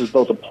Farms has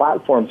built a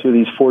platform through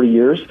these 40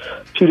 years,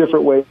 2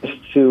 different ways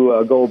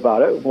to go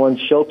about it. One's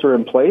shelter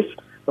in place,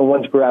 and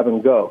one's grab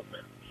and go.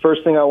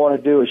 First thing I want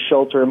to do is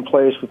shelter in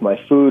place with my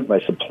food,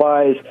 my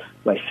supplies,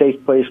 my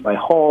safe place, my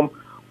home,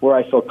 where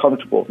I feel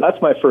comfortable.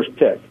 That's my first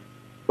pick.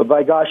 But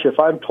by gosh, if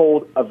I'm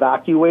told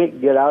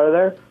evacuate, get out of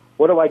there,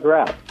 what do I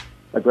grab?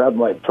 I grab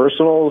my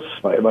personals,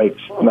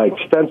 my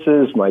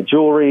expenses, my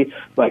jewelry,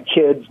 my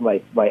kids,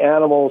 my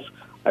animals.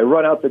 I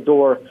run out the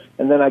door,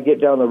 and then I get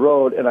down the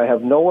road, and I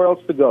have nowhere else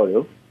to go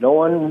to,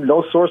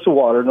 no source of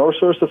water, no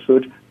source of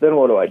food. Then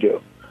what do I do?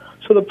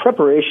 So the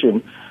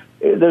preparation,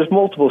 there's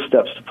multiple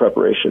steps to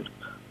preparation.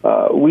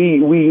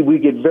 We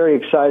get very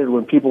excited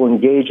when people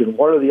engage in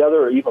one or the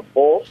other or even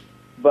both.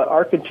 But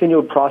our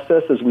continual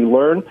process as we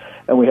learn,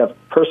 and we have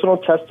personal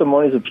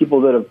testimonies of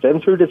people that have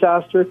been through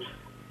disaster,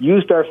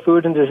 used our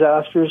food in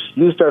disasters,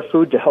 used our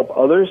food to help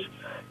others.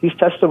 These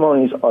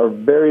testimonies are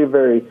very,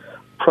 very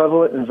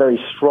prevalent and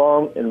very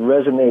strong and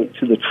resonate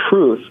to the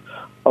truth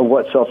of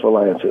what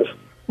self-reliance is.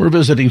 We're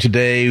visiting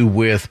today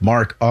with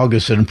Mark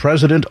Augustin,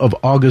 president of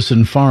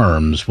Augustin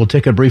Farms. We'll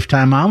take a brief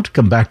time out,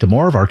 come back to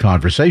more of our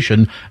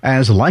conversation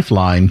as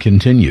Lifeline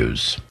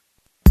continues.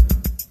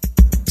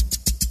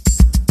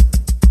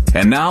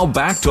 And now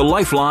back to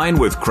Lifeline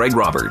with Craig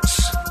Roberts.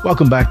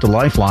 Welcome back to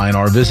Lifeline.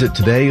 Our visit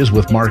today is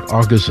with Mark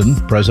Augustin,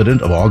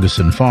 president of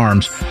Augustin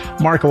Farms.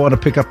 Mark, I want to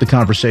pick up the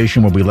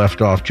conversation where we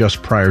left off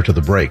just prior to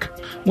the break.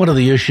 One of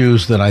the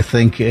issues that I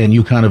think, and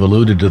you kind of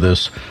alluded to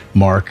this,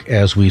 Mark,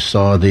 as we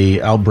saw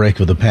the outbreak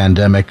of the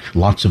pandemic,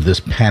 lots of this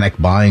panic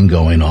buying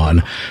going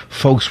on,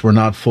 folks were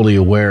not fully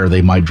aware.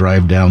 They might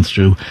drive down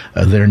through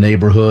their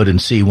neighborhood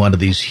and see one of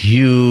these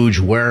huge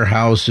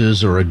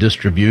warehouses or a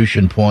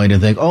distribution point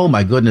and think, oh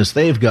my goodness,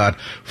 they've got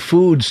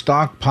food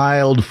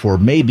stockpiled for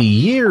maybe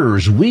years.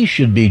 We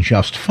should be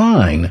just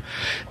fine.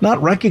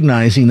 Not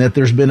recognizing that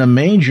there's been a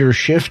major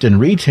shift in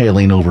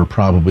retailing over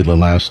probably the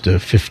last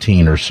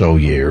 15 or so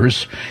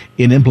years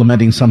in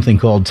implementing something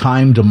called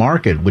time to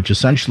market, which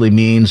essentially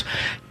means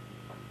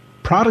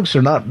products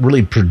are not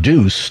really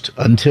produced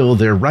until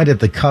they're right at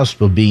the cusp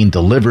of being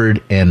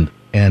delivered and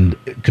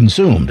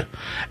consumed.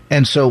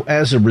 And so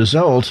as a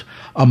result,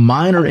 a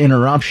minor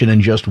interruption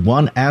in just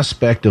one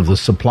aspect of the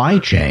supply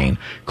chain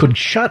could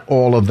shut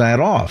all of that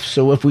off.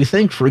 So if we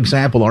think, for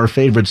example, our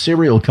favorite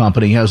cereal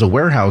company has a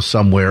warehouse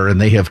somewhere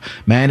and they have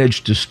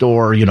managed to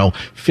store,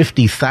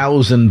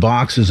 50,000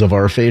 boxes of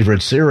our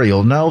favorite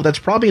cereal. No, that's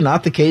probably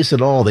not the case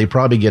at all. They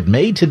probably get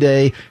made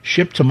today,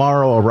 shipped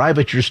tomorrow, arrive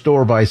at your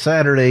store by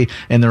Saturday,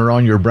 and they're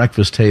on your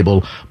breakfast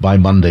table by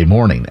Monday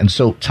morning. And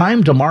so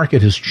time to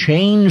market has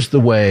changed the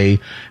way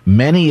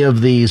many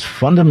of these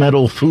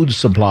fundamental food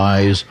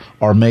supplies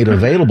are made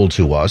available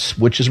to us,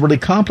 which has really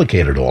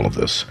complicated all of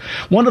this.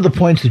 One of the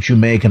points that you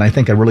make, and I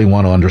think I really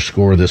want to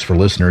underscore this for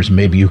listeners,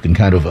 maybe you can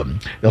kind of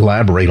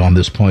elaborate on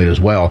this point as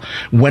well.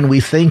 When we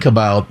think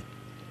about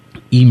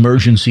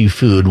emergency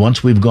food,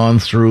 once we've gone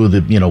through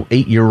the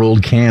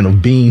 8-year-old can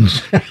of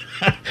beans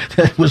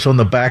that was on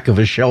the back of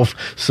a shelf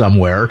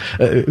somewhere,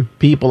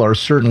 people are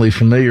certainly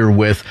familiar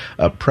with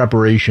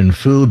preparation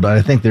food, but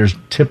I think there's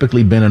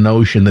typically been a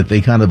notion that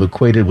they kind of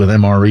equated with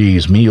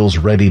MREs, meals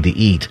ready to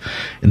eat.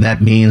 And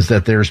that means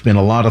that there's been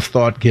a lot of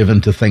thought given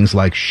to things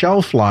like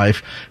shelf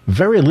life,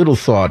 very little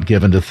thought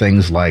given to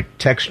things like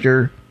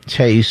texture,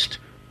 taste,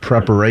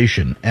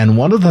 preparation. And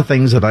one of the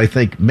things that I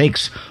think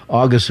makes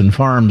Augustin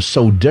Farms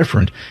so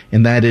different,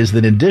 and that is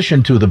that in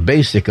addition to the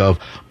basic of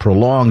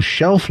prolonged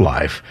shelf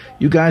life,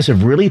 you guys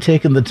have really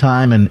taken the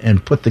time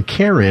and put the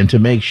care in to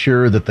make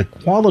sure that the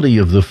quality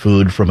of the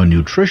food from a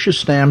nutritious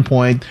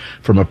standpoint,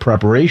 from a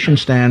preparation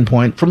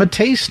standpoint, from a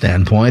taste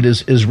standpoint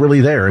is really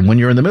there. And when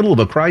you're in the middle of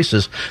a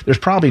crisis, there's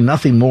probably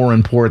nothing more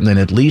important than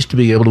at least to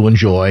be able to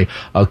enjoy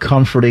a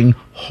comforting,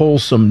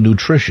 wholesome,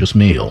 nutritious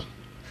meal.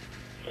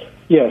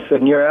 Yes,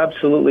 and you're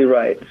absolutely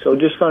right. So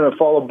just going to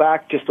follow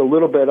back just a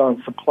little bit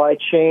on supply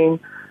chain,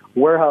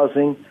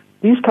 warehousing.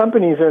 These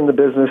companies are in the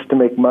business to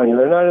make money.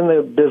 They're not in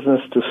the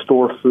business to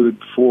store food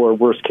for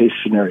worst-case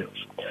scenarios.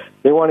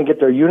 They want to get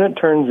their unit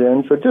turns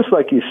in. So just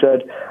like you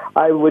said,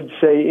 I would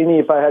say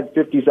if I had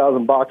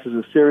 50,000 boxes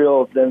of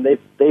cereal, then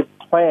they've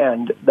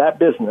planned that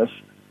business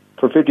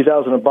for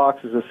 50,000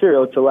 boxes of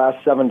cereal to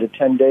last 7 to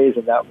 10 days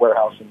in that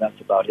warehouse, and that's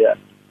about it.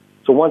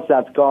 So once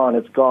that's gone,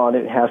 it's gone.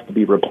 It has to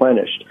be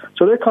replenished.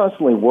 So they're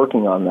constantly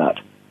working on that.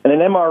 And an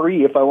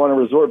MRE, if I want to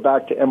resort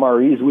back to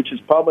MREs, which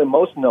is probably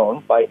most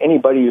known by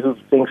anybody who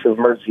thinks of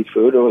emergency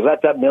food, or is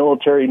that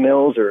military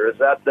meals, or isn't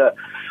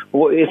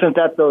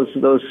that those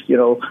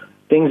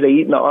things they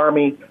eat in the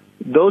Army?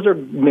 Those are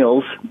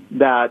meals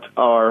that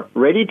are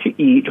ready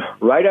to eat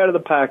right out of the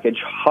package,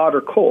 hot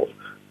or cold.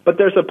 But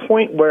there's a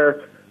point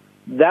where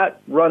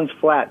that runs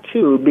flat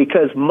too,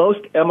 because most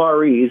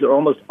MREs, or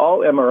almost all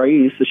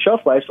MREs, the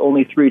shelf life is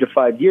only 3 to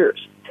 5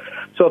 years.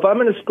 So if I'm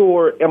going to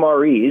store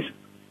MREs,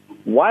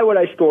 why would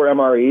I store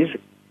MREs,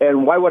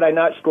 and why would I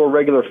not store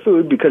regular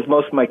food? Because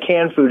most of my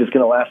canned food is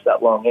going to last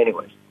that long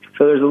anyways.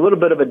 So there's a little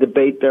bit of a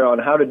debate there on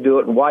how to do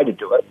it and why to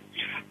do it.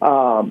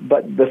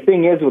 But the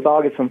thing is, with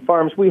Augustin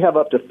Farms, we have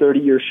up to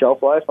 30-year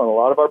shelf life on a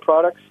lot of our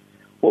products.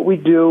 What we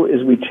do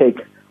is we take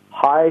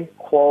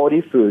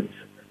high-quality foods,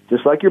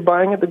 just like you're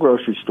buying at the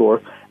grocery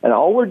store, and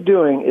all we're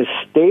doing is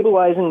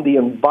stabilizing the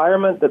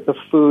environment that the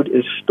food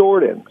is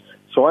stored in.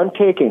 So I'm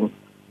taking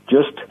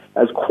just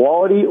as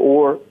quality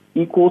or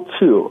equal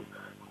to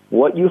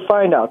what you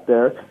find out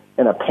there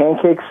in a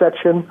pancake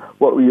section,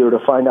 what you're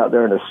to find out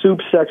there in a soup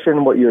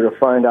section, what you're to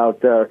find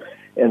out there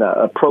in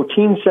a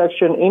protein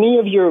section, any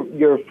of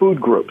your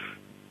food groups.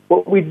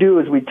 What we do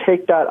is we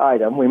take that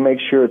item, we make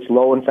sure it's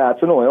low in fats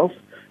and oils,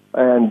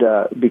 and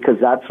because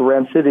that's a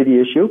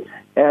rancidity issue,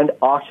 and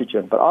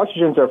oxygen. But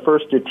oxygen is our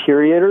first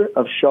deteriorator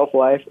of shelf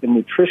life and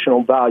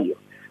nutritional value.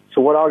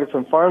 So what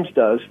Augustin Farms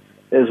does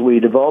is we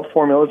develop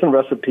formulas and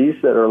recipes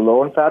that are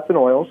low in fats and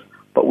oils,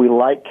 but we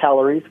like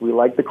calories. We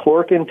like the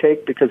caloric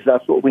intake because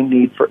that's what we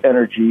need for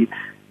energy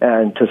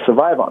and to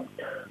survive on.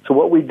 So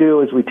what we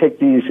do is we take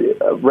these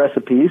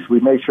recipes, we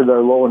make sure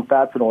they're low in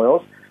fats and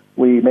oils,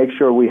 we make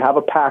sure we have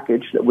a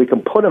package that we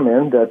can put them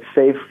in that's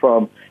safe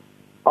from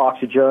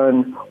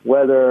oxygen,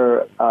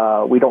 whether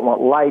we don't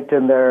want light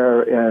in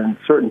there, and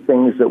certain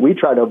things that we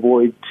try to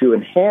avoid to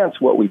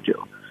enhance what we do.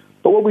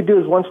 But what we do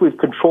is once we've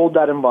controlled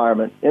that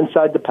environment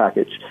inside the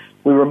package,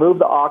 we remove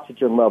the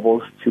oxygen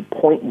levels to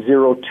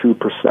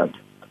 0.02%.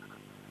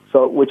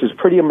 So, which is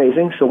pretty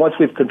amazing. So once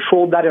we've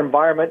controlled that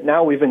environment,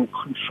 now we've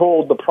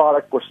controlled the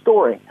product we're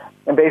storing.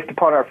 And based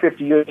upon our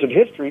 50 years of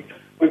history,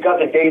 we've got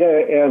the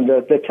data and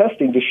the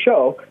testing to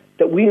show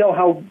that we know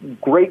how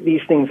great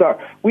these things are.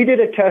 We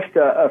did a test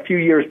a few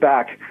years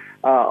back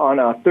on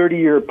a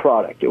 30-year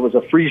product. It was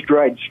a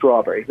freeze-dried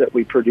strawberry that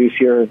we produce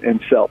here and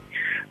sell.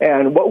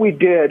 And what we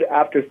did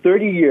after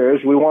 30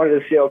 years, we wanted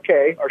to say,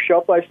 okay, our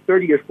shelf life's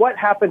 30 years. What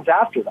happens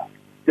after that?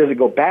 Does it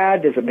go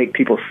bad? Does it make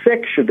people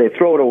sick? Should they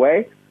throw it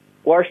away?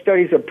 Well, our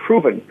studies have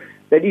proven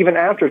that even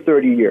after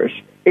 30 years,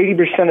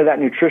 80% of that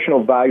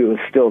nutritional value is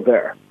still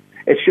there.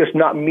 It's just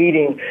not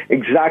meeting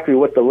exactly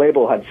what the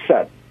label had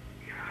said.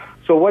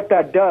 So what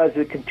that does,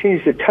 it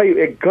continues to tell you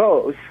it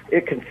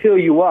can fill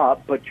you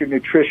up, but your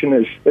nutrition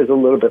is a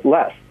little bit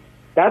less.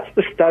 That's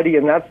the study,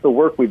 and that's the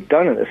work we've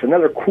done in this.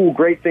 Another cool,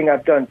 great thing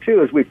I've done,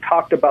 too, is we've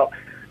talked about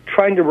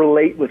trying to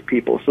relate with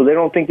people so they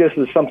don't think this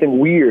is something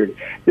weird.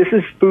 This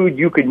is food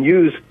you can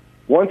use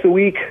once a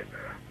week,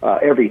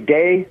 every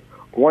day,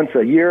 once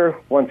a year,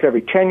 once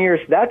every 10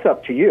 years. That's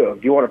up to you.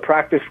 If you want to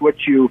practice what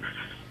you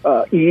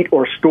eat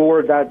or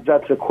store,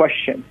 that's a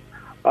question.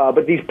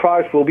 But these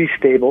products will be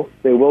stable.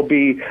 They will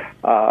be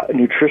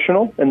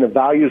nutritional, and the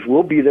values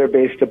will be there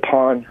based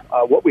upon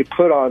what we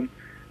put on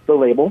the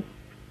label.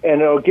 And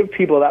it'll give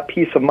people that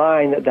peace of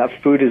mind that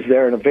that food is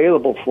there and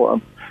available for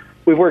them.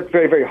 We've worked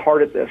very, very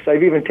hard at this.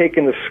 I've even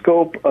taken the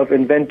scope of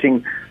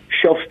inventing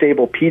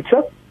shelf-stable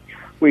pizza.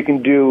 We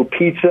can do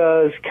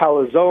pizzas,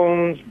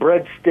 calzones,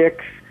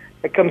 breadsticks.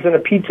 It comes in a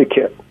pizza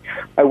kit.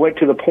 I went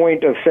to the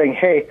point of saying,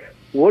 hey,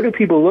 what do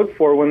people look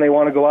for when they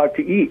want to go out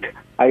to eat?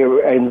 I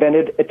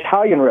invented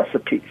Italian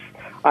recipes.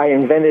 I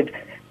invented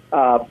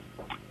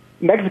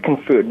Mexican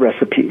food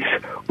recipes.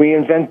 We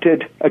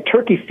invented a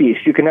turkey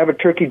feast. You can have a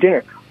turkey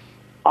dinner.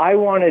 I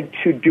wanted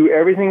to do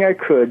everything I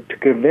could to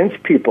convince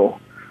people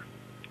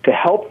to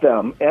help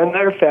them and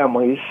their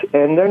families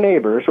and their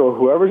neighbors or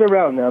whoever's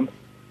around them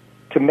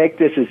to make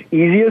this as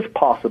easy as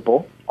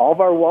possible. All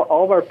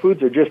of our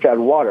foods are just add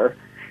water,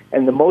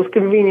 and the most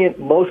convenient,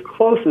 most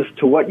closest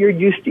to what you're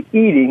used to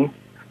eating,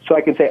 so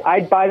I can say,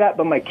 I'd buy that,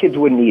 but my kids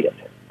wouldn't eat it.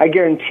 I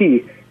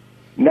guarantee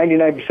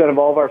 99% of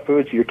all of our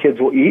foods your kids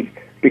will eat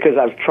because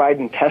I've tried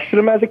and tested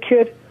them as a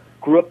kid,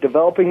 grew up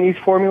developing these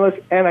formulas,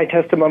 and I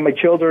test them on my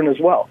children as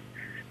well.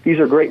 These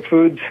are great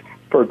foods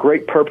for a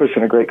great purpose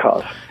and a great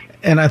cause.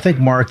 And I think,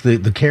 Mark,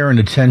 the care and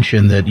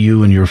attention that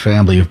you and your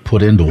family have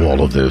put into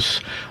all of this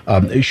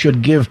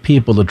should give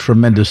people a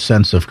tremendous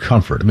sense of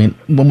comfort. I mean,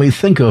 when we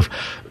think of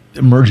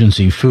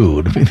emergency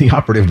food, I mean, the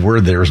operative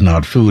word there is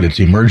not food, it's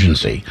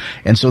emergency.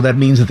 And so that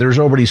means that there's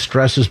already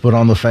stresses put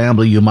on the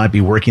family. You might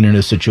be working in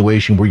a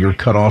situation where you're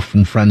cut off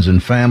from friends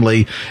and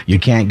family. You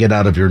can't get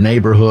out of your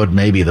neighborhood.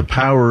 Maybe the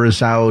power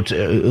is out.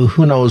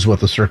 Who knows what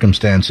the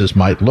circumstances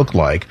might look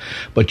like.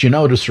 But you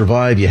know, to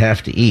survive, you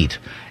have to eat.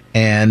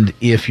 And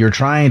if you're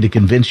trying to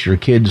convince your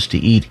kids to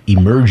eat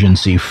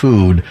emergency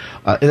food,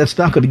 that's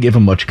not going to give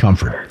them much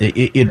comfort.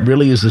 It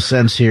really is a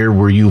sense here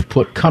where you've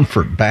put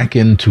comfort back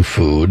into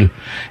food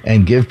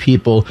and give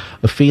people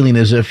a feeling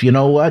as if, you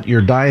know what,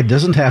 your diet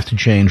doesn't have to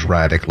change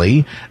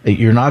radically.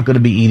 You're not going to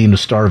be eating a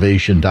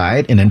starvation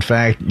diet. And in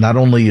fact, not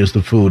only is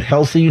the food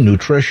healthy,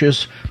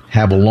 nutritious,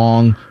 have a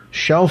long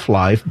shelf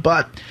life,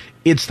 but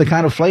it's the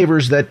kind of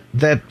flavors that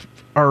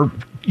are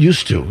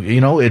used to,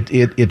 you know,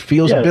 it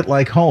feels a bit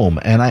like home.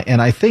 And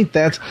I think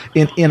that's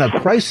in a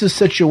crisis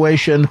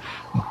situation,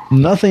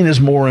 nothing is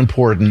more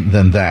important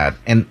than that.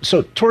 And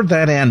so toward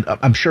that end,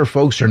 I'm sure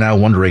folks are now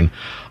wondering,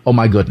 oh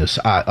my goodness,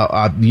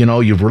 you know,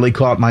 you've really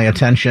caught my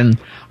attention.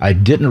 I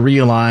didn't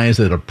realize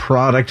that a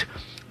product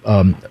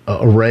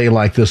array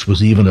like this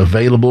was even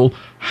available.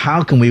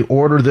 How can we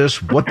order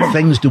this? What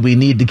things do we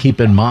need to keep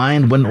in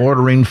mind when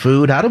ordering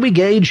food? How do we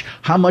gauge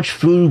how much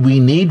food we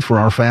need for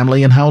our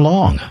family and how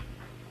long?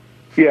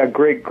 Yeah,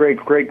 great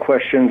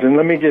questions. And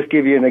let me just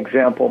give you an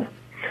example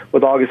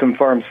with Augustin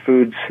Farms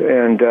Foods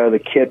and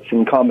the kits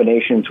and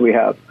combinations we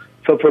have.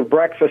 So for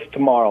breakfast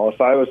tomorrow, if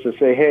I was to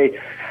say,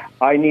 hey,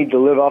 I need to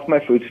live off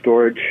my food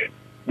storage,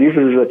 these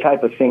are the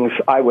type of things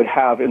I would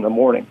have in the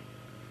morning.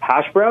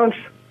 Hash browns,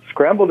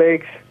 scrambled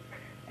eggs,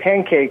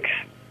 pancakes,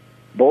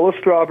 bowl of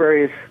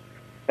strawberries,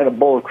 and a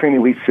bowl of creamy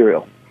wheat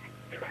cereal.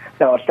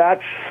 Now, if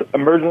that's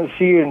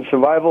emergency and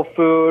survival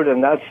food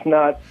and that's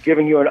not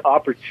giving you an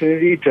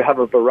opportunity to have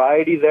a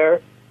variety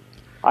there,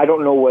 I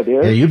don't know what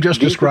is. Yeah, you've just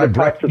described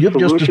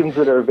solutions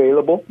that are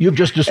available. You've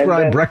just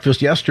described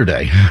breakfast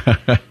yesterday.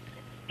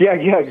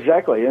 Yeah,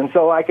 exactly. And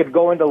so I could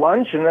go into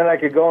lunch, and then I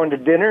could go into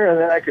dinner, and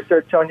then I could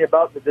start telling you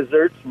about the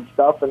desserts and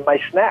stuff and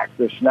my snacks.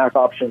 There's snack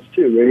options,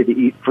 too, ready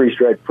to eat,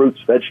 freeze-dried fruits,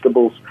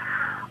 vegetables,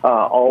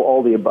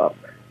 all the above.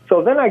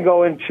 So then I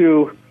go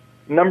into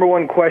number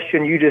one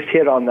question, you just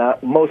hit on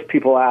that, most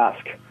people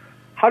ask.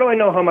 How do I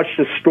know how much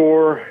to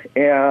store,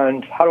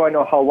 and how do I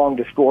know how long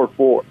to store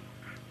for?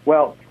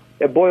 Well,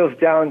 it boils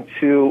down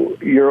to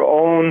your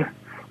own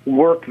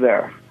work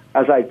there.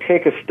 As I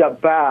take a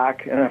step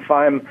back, and if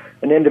I'm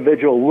an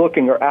individual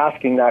looking or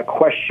asking that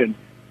question,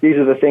 these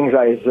are the things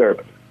I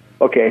observe.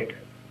 Okay,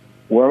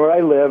 where would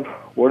I live?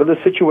 What are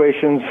the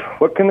situations?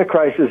 What can the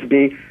crisis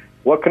be?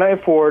 What can I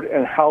afford,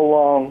 and how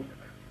long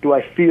do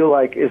I feel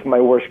like is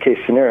my worst-case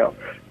scenario?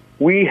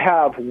 We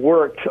have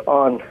worked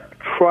on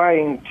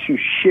trying to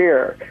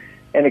share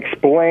and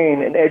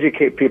explain and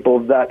educate people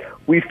that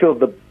we feel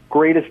the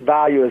greatest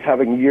value is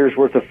having a year's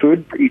worth of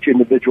food for each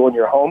individual in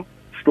your home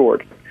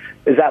stored.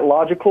 Is that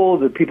logical?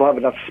 Do people have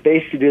enough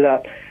space to do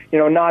that?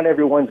 Not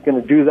everyone's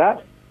going to do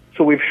that.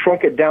 So we've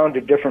shrunk it down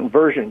to different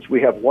versions.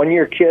 We have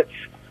 1-year kits.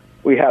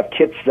 We have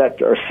kits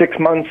that are 6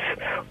 months.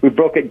 We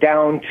broke it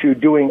down to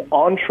doing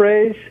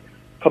entrees,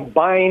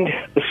 combined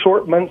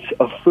assortments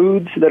of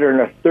foods that are in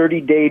a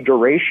 30-day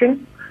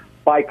duration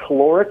by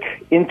caloric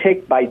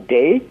intake by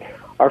day.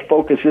 Our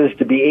focus is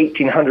to be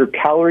 1,800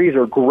 calories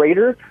or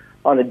greater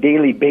on a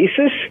daily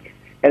basis.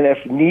 And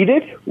if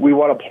needed, we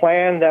want to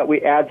plan that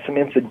we add some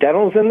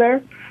incidentals in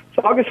there.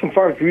 So Augusten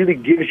Farms really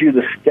gives you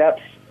the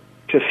steps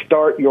to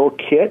start your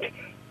kit,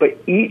 but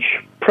each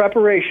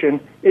preparation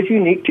is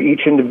unique to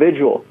each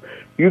individual.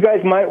 You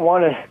guys might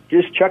want to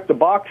just check the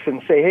box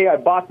and say, hey, I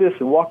bought this,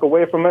 and walk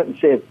away from it and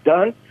say it's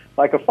done,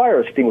 like a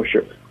fire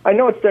extinguisher. I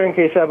know it's there in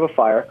case I have a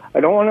fire. I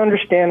don't want to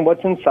understand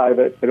what's inside of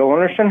it. I don't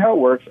understand how it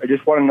works. I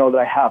just want to know that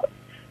I have it.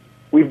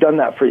 We've done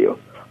that for you.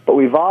 But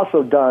we've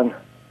also done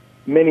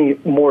many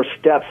more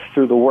steps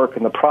through the work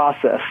and the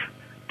process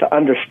to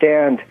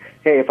understand,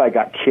 hey, if I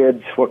got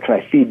kids, what can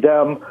I feed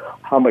them?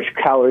 How much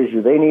calories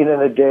do they need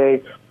in a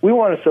day? We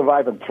want to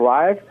survive and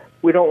thrive.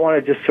 We don't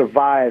want to just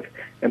survive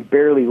and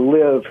barely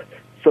live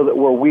so that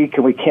we're weak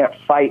and we can't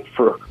fight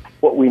for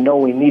what we know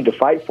we need to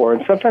fight for.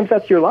 And sometimes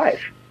that's your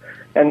life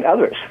and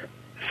others.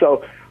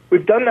 So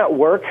we've done that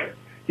work.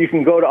 You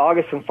can go to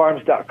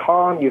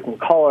AugustenFarms.com. You can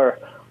call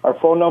our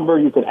phone number.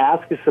 You can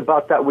ask us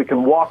about that. We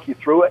can walk you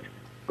through it.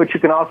 But you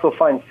can also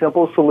find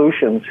simple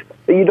solutions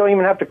that you don't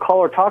even have to call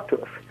or talk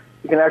to us.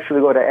 You can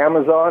actually go to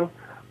Amazon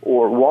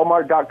or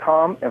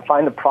Walmart.com and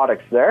find the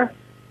products there.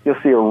 You'll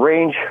see a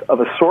range of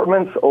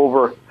assortments,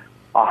 over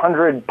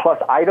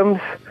 100-plus items.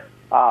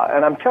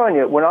 And I'm telling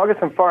you, when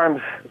Augusten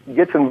Farms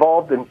gets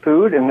involved in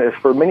food, and as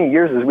for many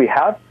years as we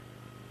have,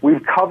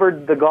 we've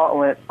covered the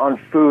gauntlet on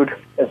food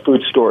and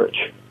food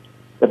storage.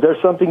 If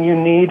there's something you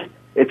need,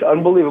 it's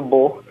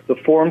unbelievable, the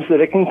forms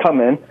that it can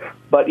come in.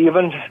 But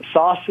even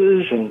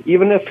sauces, and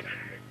even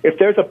if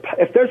there's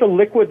a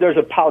liquid, there's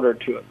a powder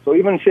to it. So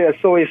even say a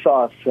soy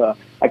sauce,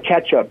 a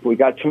ketchup, we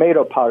got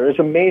tomato powder. There's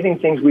amazing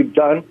things we've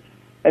done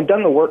and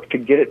done the work to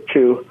get it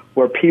to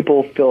where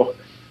people feel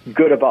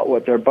good about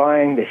what they're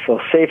buying. They feel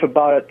safe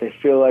about it. They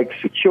feel like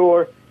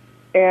secure,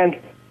 and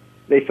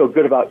they feel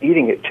good about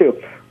eating it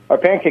too. Our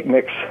pancake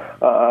mix,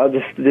 I'll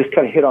just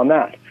kind of hit on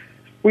that.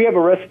 We have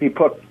a recipe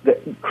book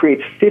that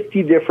creates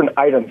 50 different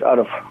items out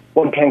of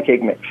one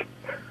pancake mix.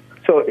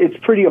 So it's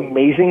pretty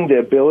amazing, the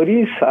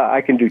abilities. I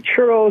can do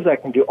churros. I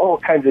can do all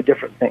kinds of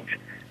different things.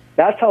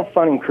 That's how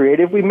fun and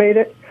creative we made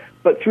it.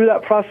 But through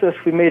that process,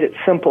 we made it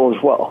simple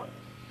as well.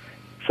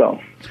 So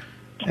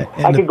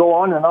I could go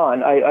on and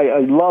on. I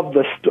love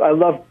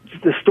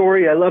the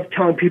story. I love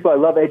telling people. I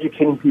love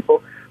educating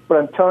people. But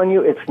I'm telling you,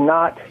 it's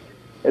not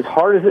as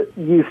hard as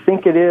you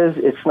think it is.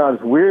 It's not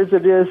as weird as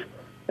it is.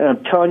 And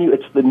I'm telling you,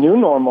 it's the new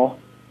normal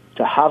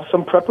to have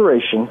some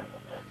preparation,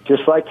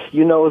 just like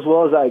you know as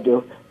well as I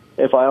do.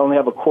 If I only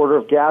have a quarter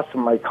of gas in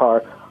my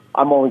car,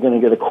 I'm only going to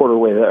get a quarter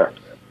way there.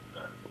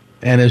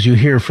 And as you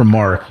hear from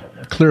Mark,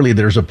 clearly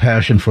there's a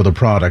passion for the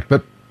product,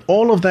 but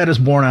all of that is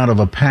born out of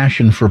a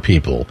passion for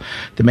people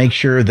to make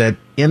sure that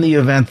in the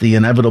event the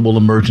inevitable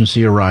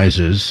emergency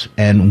arises,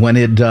 and when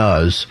it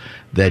does,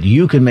 that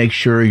you can make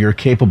sure you're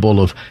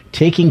capable of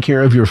taking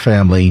care of your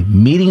family,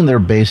 meeting their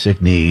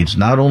basic needs,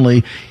 not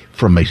only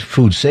from a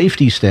food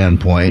safety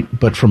standpoint,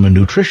 but from a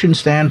nutrition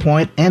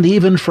standpoint, and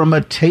even from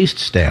a taste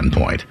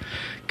standpoint.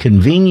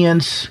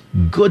 Convenience,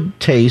 good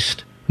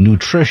taste,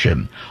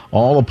 nutrition,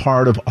 all a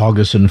part of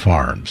Augusten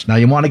Farms. Now,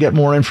 you want to get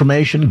more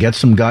information, get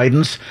some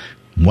guidance.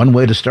 One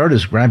way to start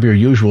is grab your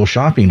usual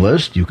shopping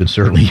list. You can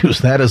certainly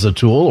use that as a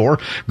tool, or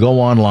go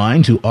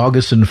online to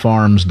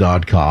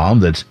AugustenFarms.com.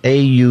 That's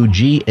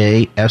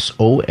AUGASON,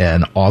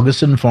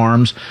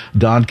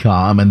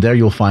 AugustenFarms.com. And there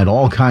you'll find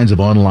all kinds of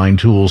online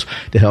tools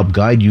to help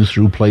guide you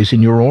through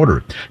placing your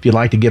order. If you'd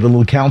like to get a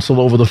little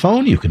counsel over the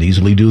phone, you can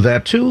easily do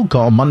that too.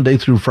 Call Monday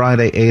through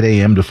Friday, 8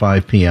 a.m. to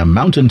 5 p.m.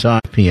 Mountain Time,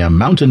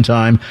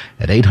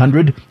 at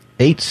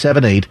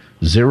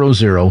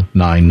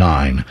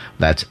 800-878-0099.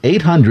 That's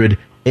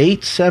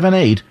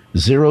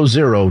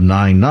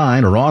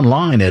 800-878-0099, or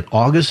online at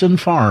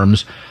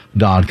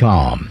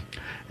AugustenFarms.com.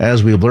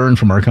 As we learned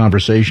from our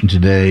conversation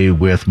today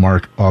with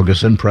Mark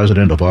Augusten,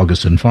 president of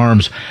Augusten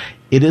Farms,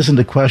 it isn't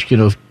a question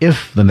of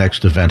if the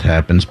next event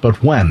happens,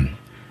 but when.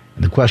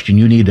 And the question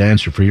you need to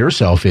answer for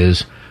yourself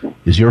is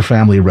your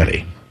family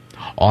ready?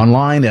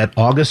 Online at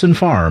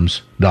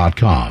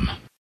AugustenFarms.com.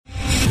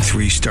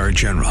 3-star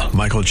General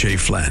Michael J.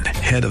 Flynn,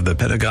 head of the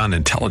Pentagon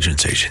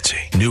Intelligence Agency,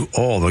 knew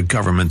all the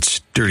government's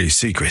dirty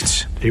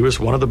secrets. He was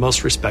one of the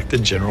most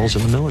respected generals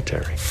in the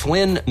military.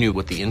 Flynn knew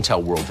what the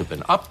intel world had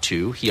been up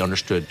to. He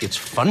understood its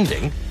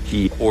funding.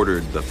 He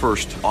ordered the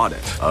first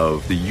audit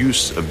of the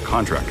use of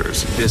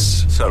contractors.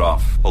 This set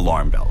off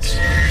alarm bells.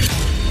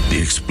 The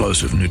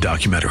explosive new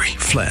documentary,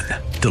 Flynn,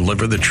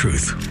 Deliver the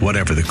Truth,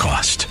 Whatever the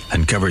Cost,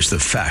 uncovers the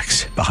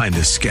facts behind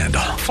this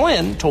scandal.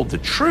 Flynn told the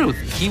truth.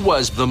 He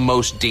was the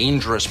most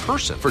dangerous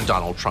person for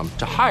Donald Trump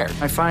to hire.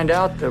 I find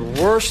out the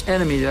worst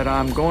enemy that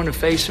I'm going to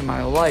face in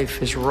my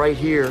life is right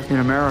here in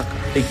America.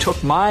 They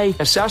took my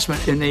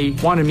assessment and they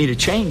wanted me to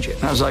change it.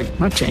 And I was like, I'm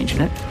not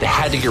changing it. They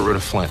had to get rid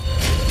of Flynn.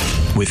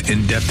 With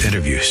in-depth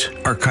interviews,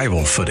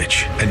 archival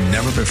footage, and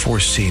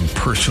never-before-seen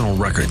personal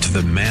records of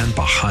the man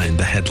behind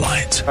the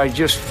headlines. I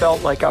just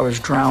felt like I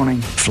was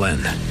drowning. Flynn,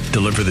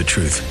 Deliver the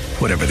Truth,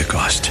 Whatever the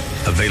Cost.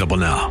 Available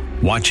now.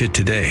 Watch it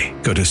today.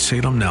 Go to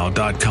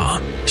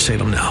salemnow.com.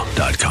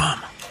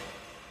 salemnow.com.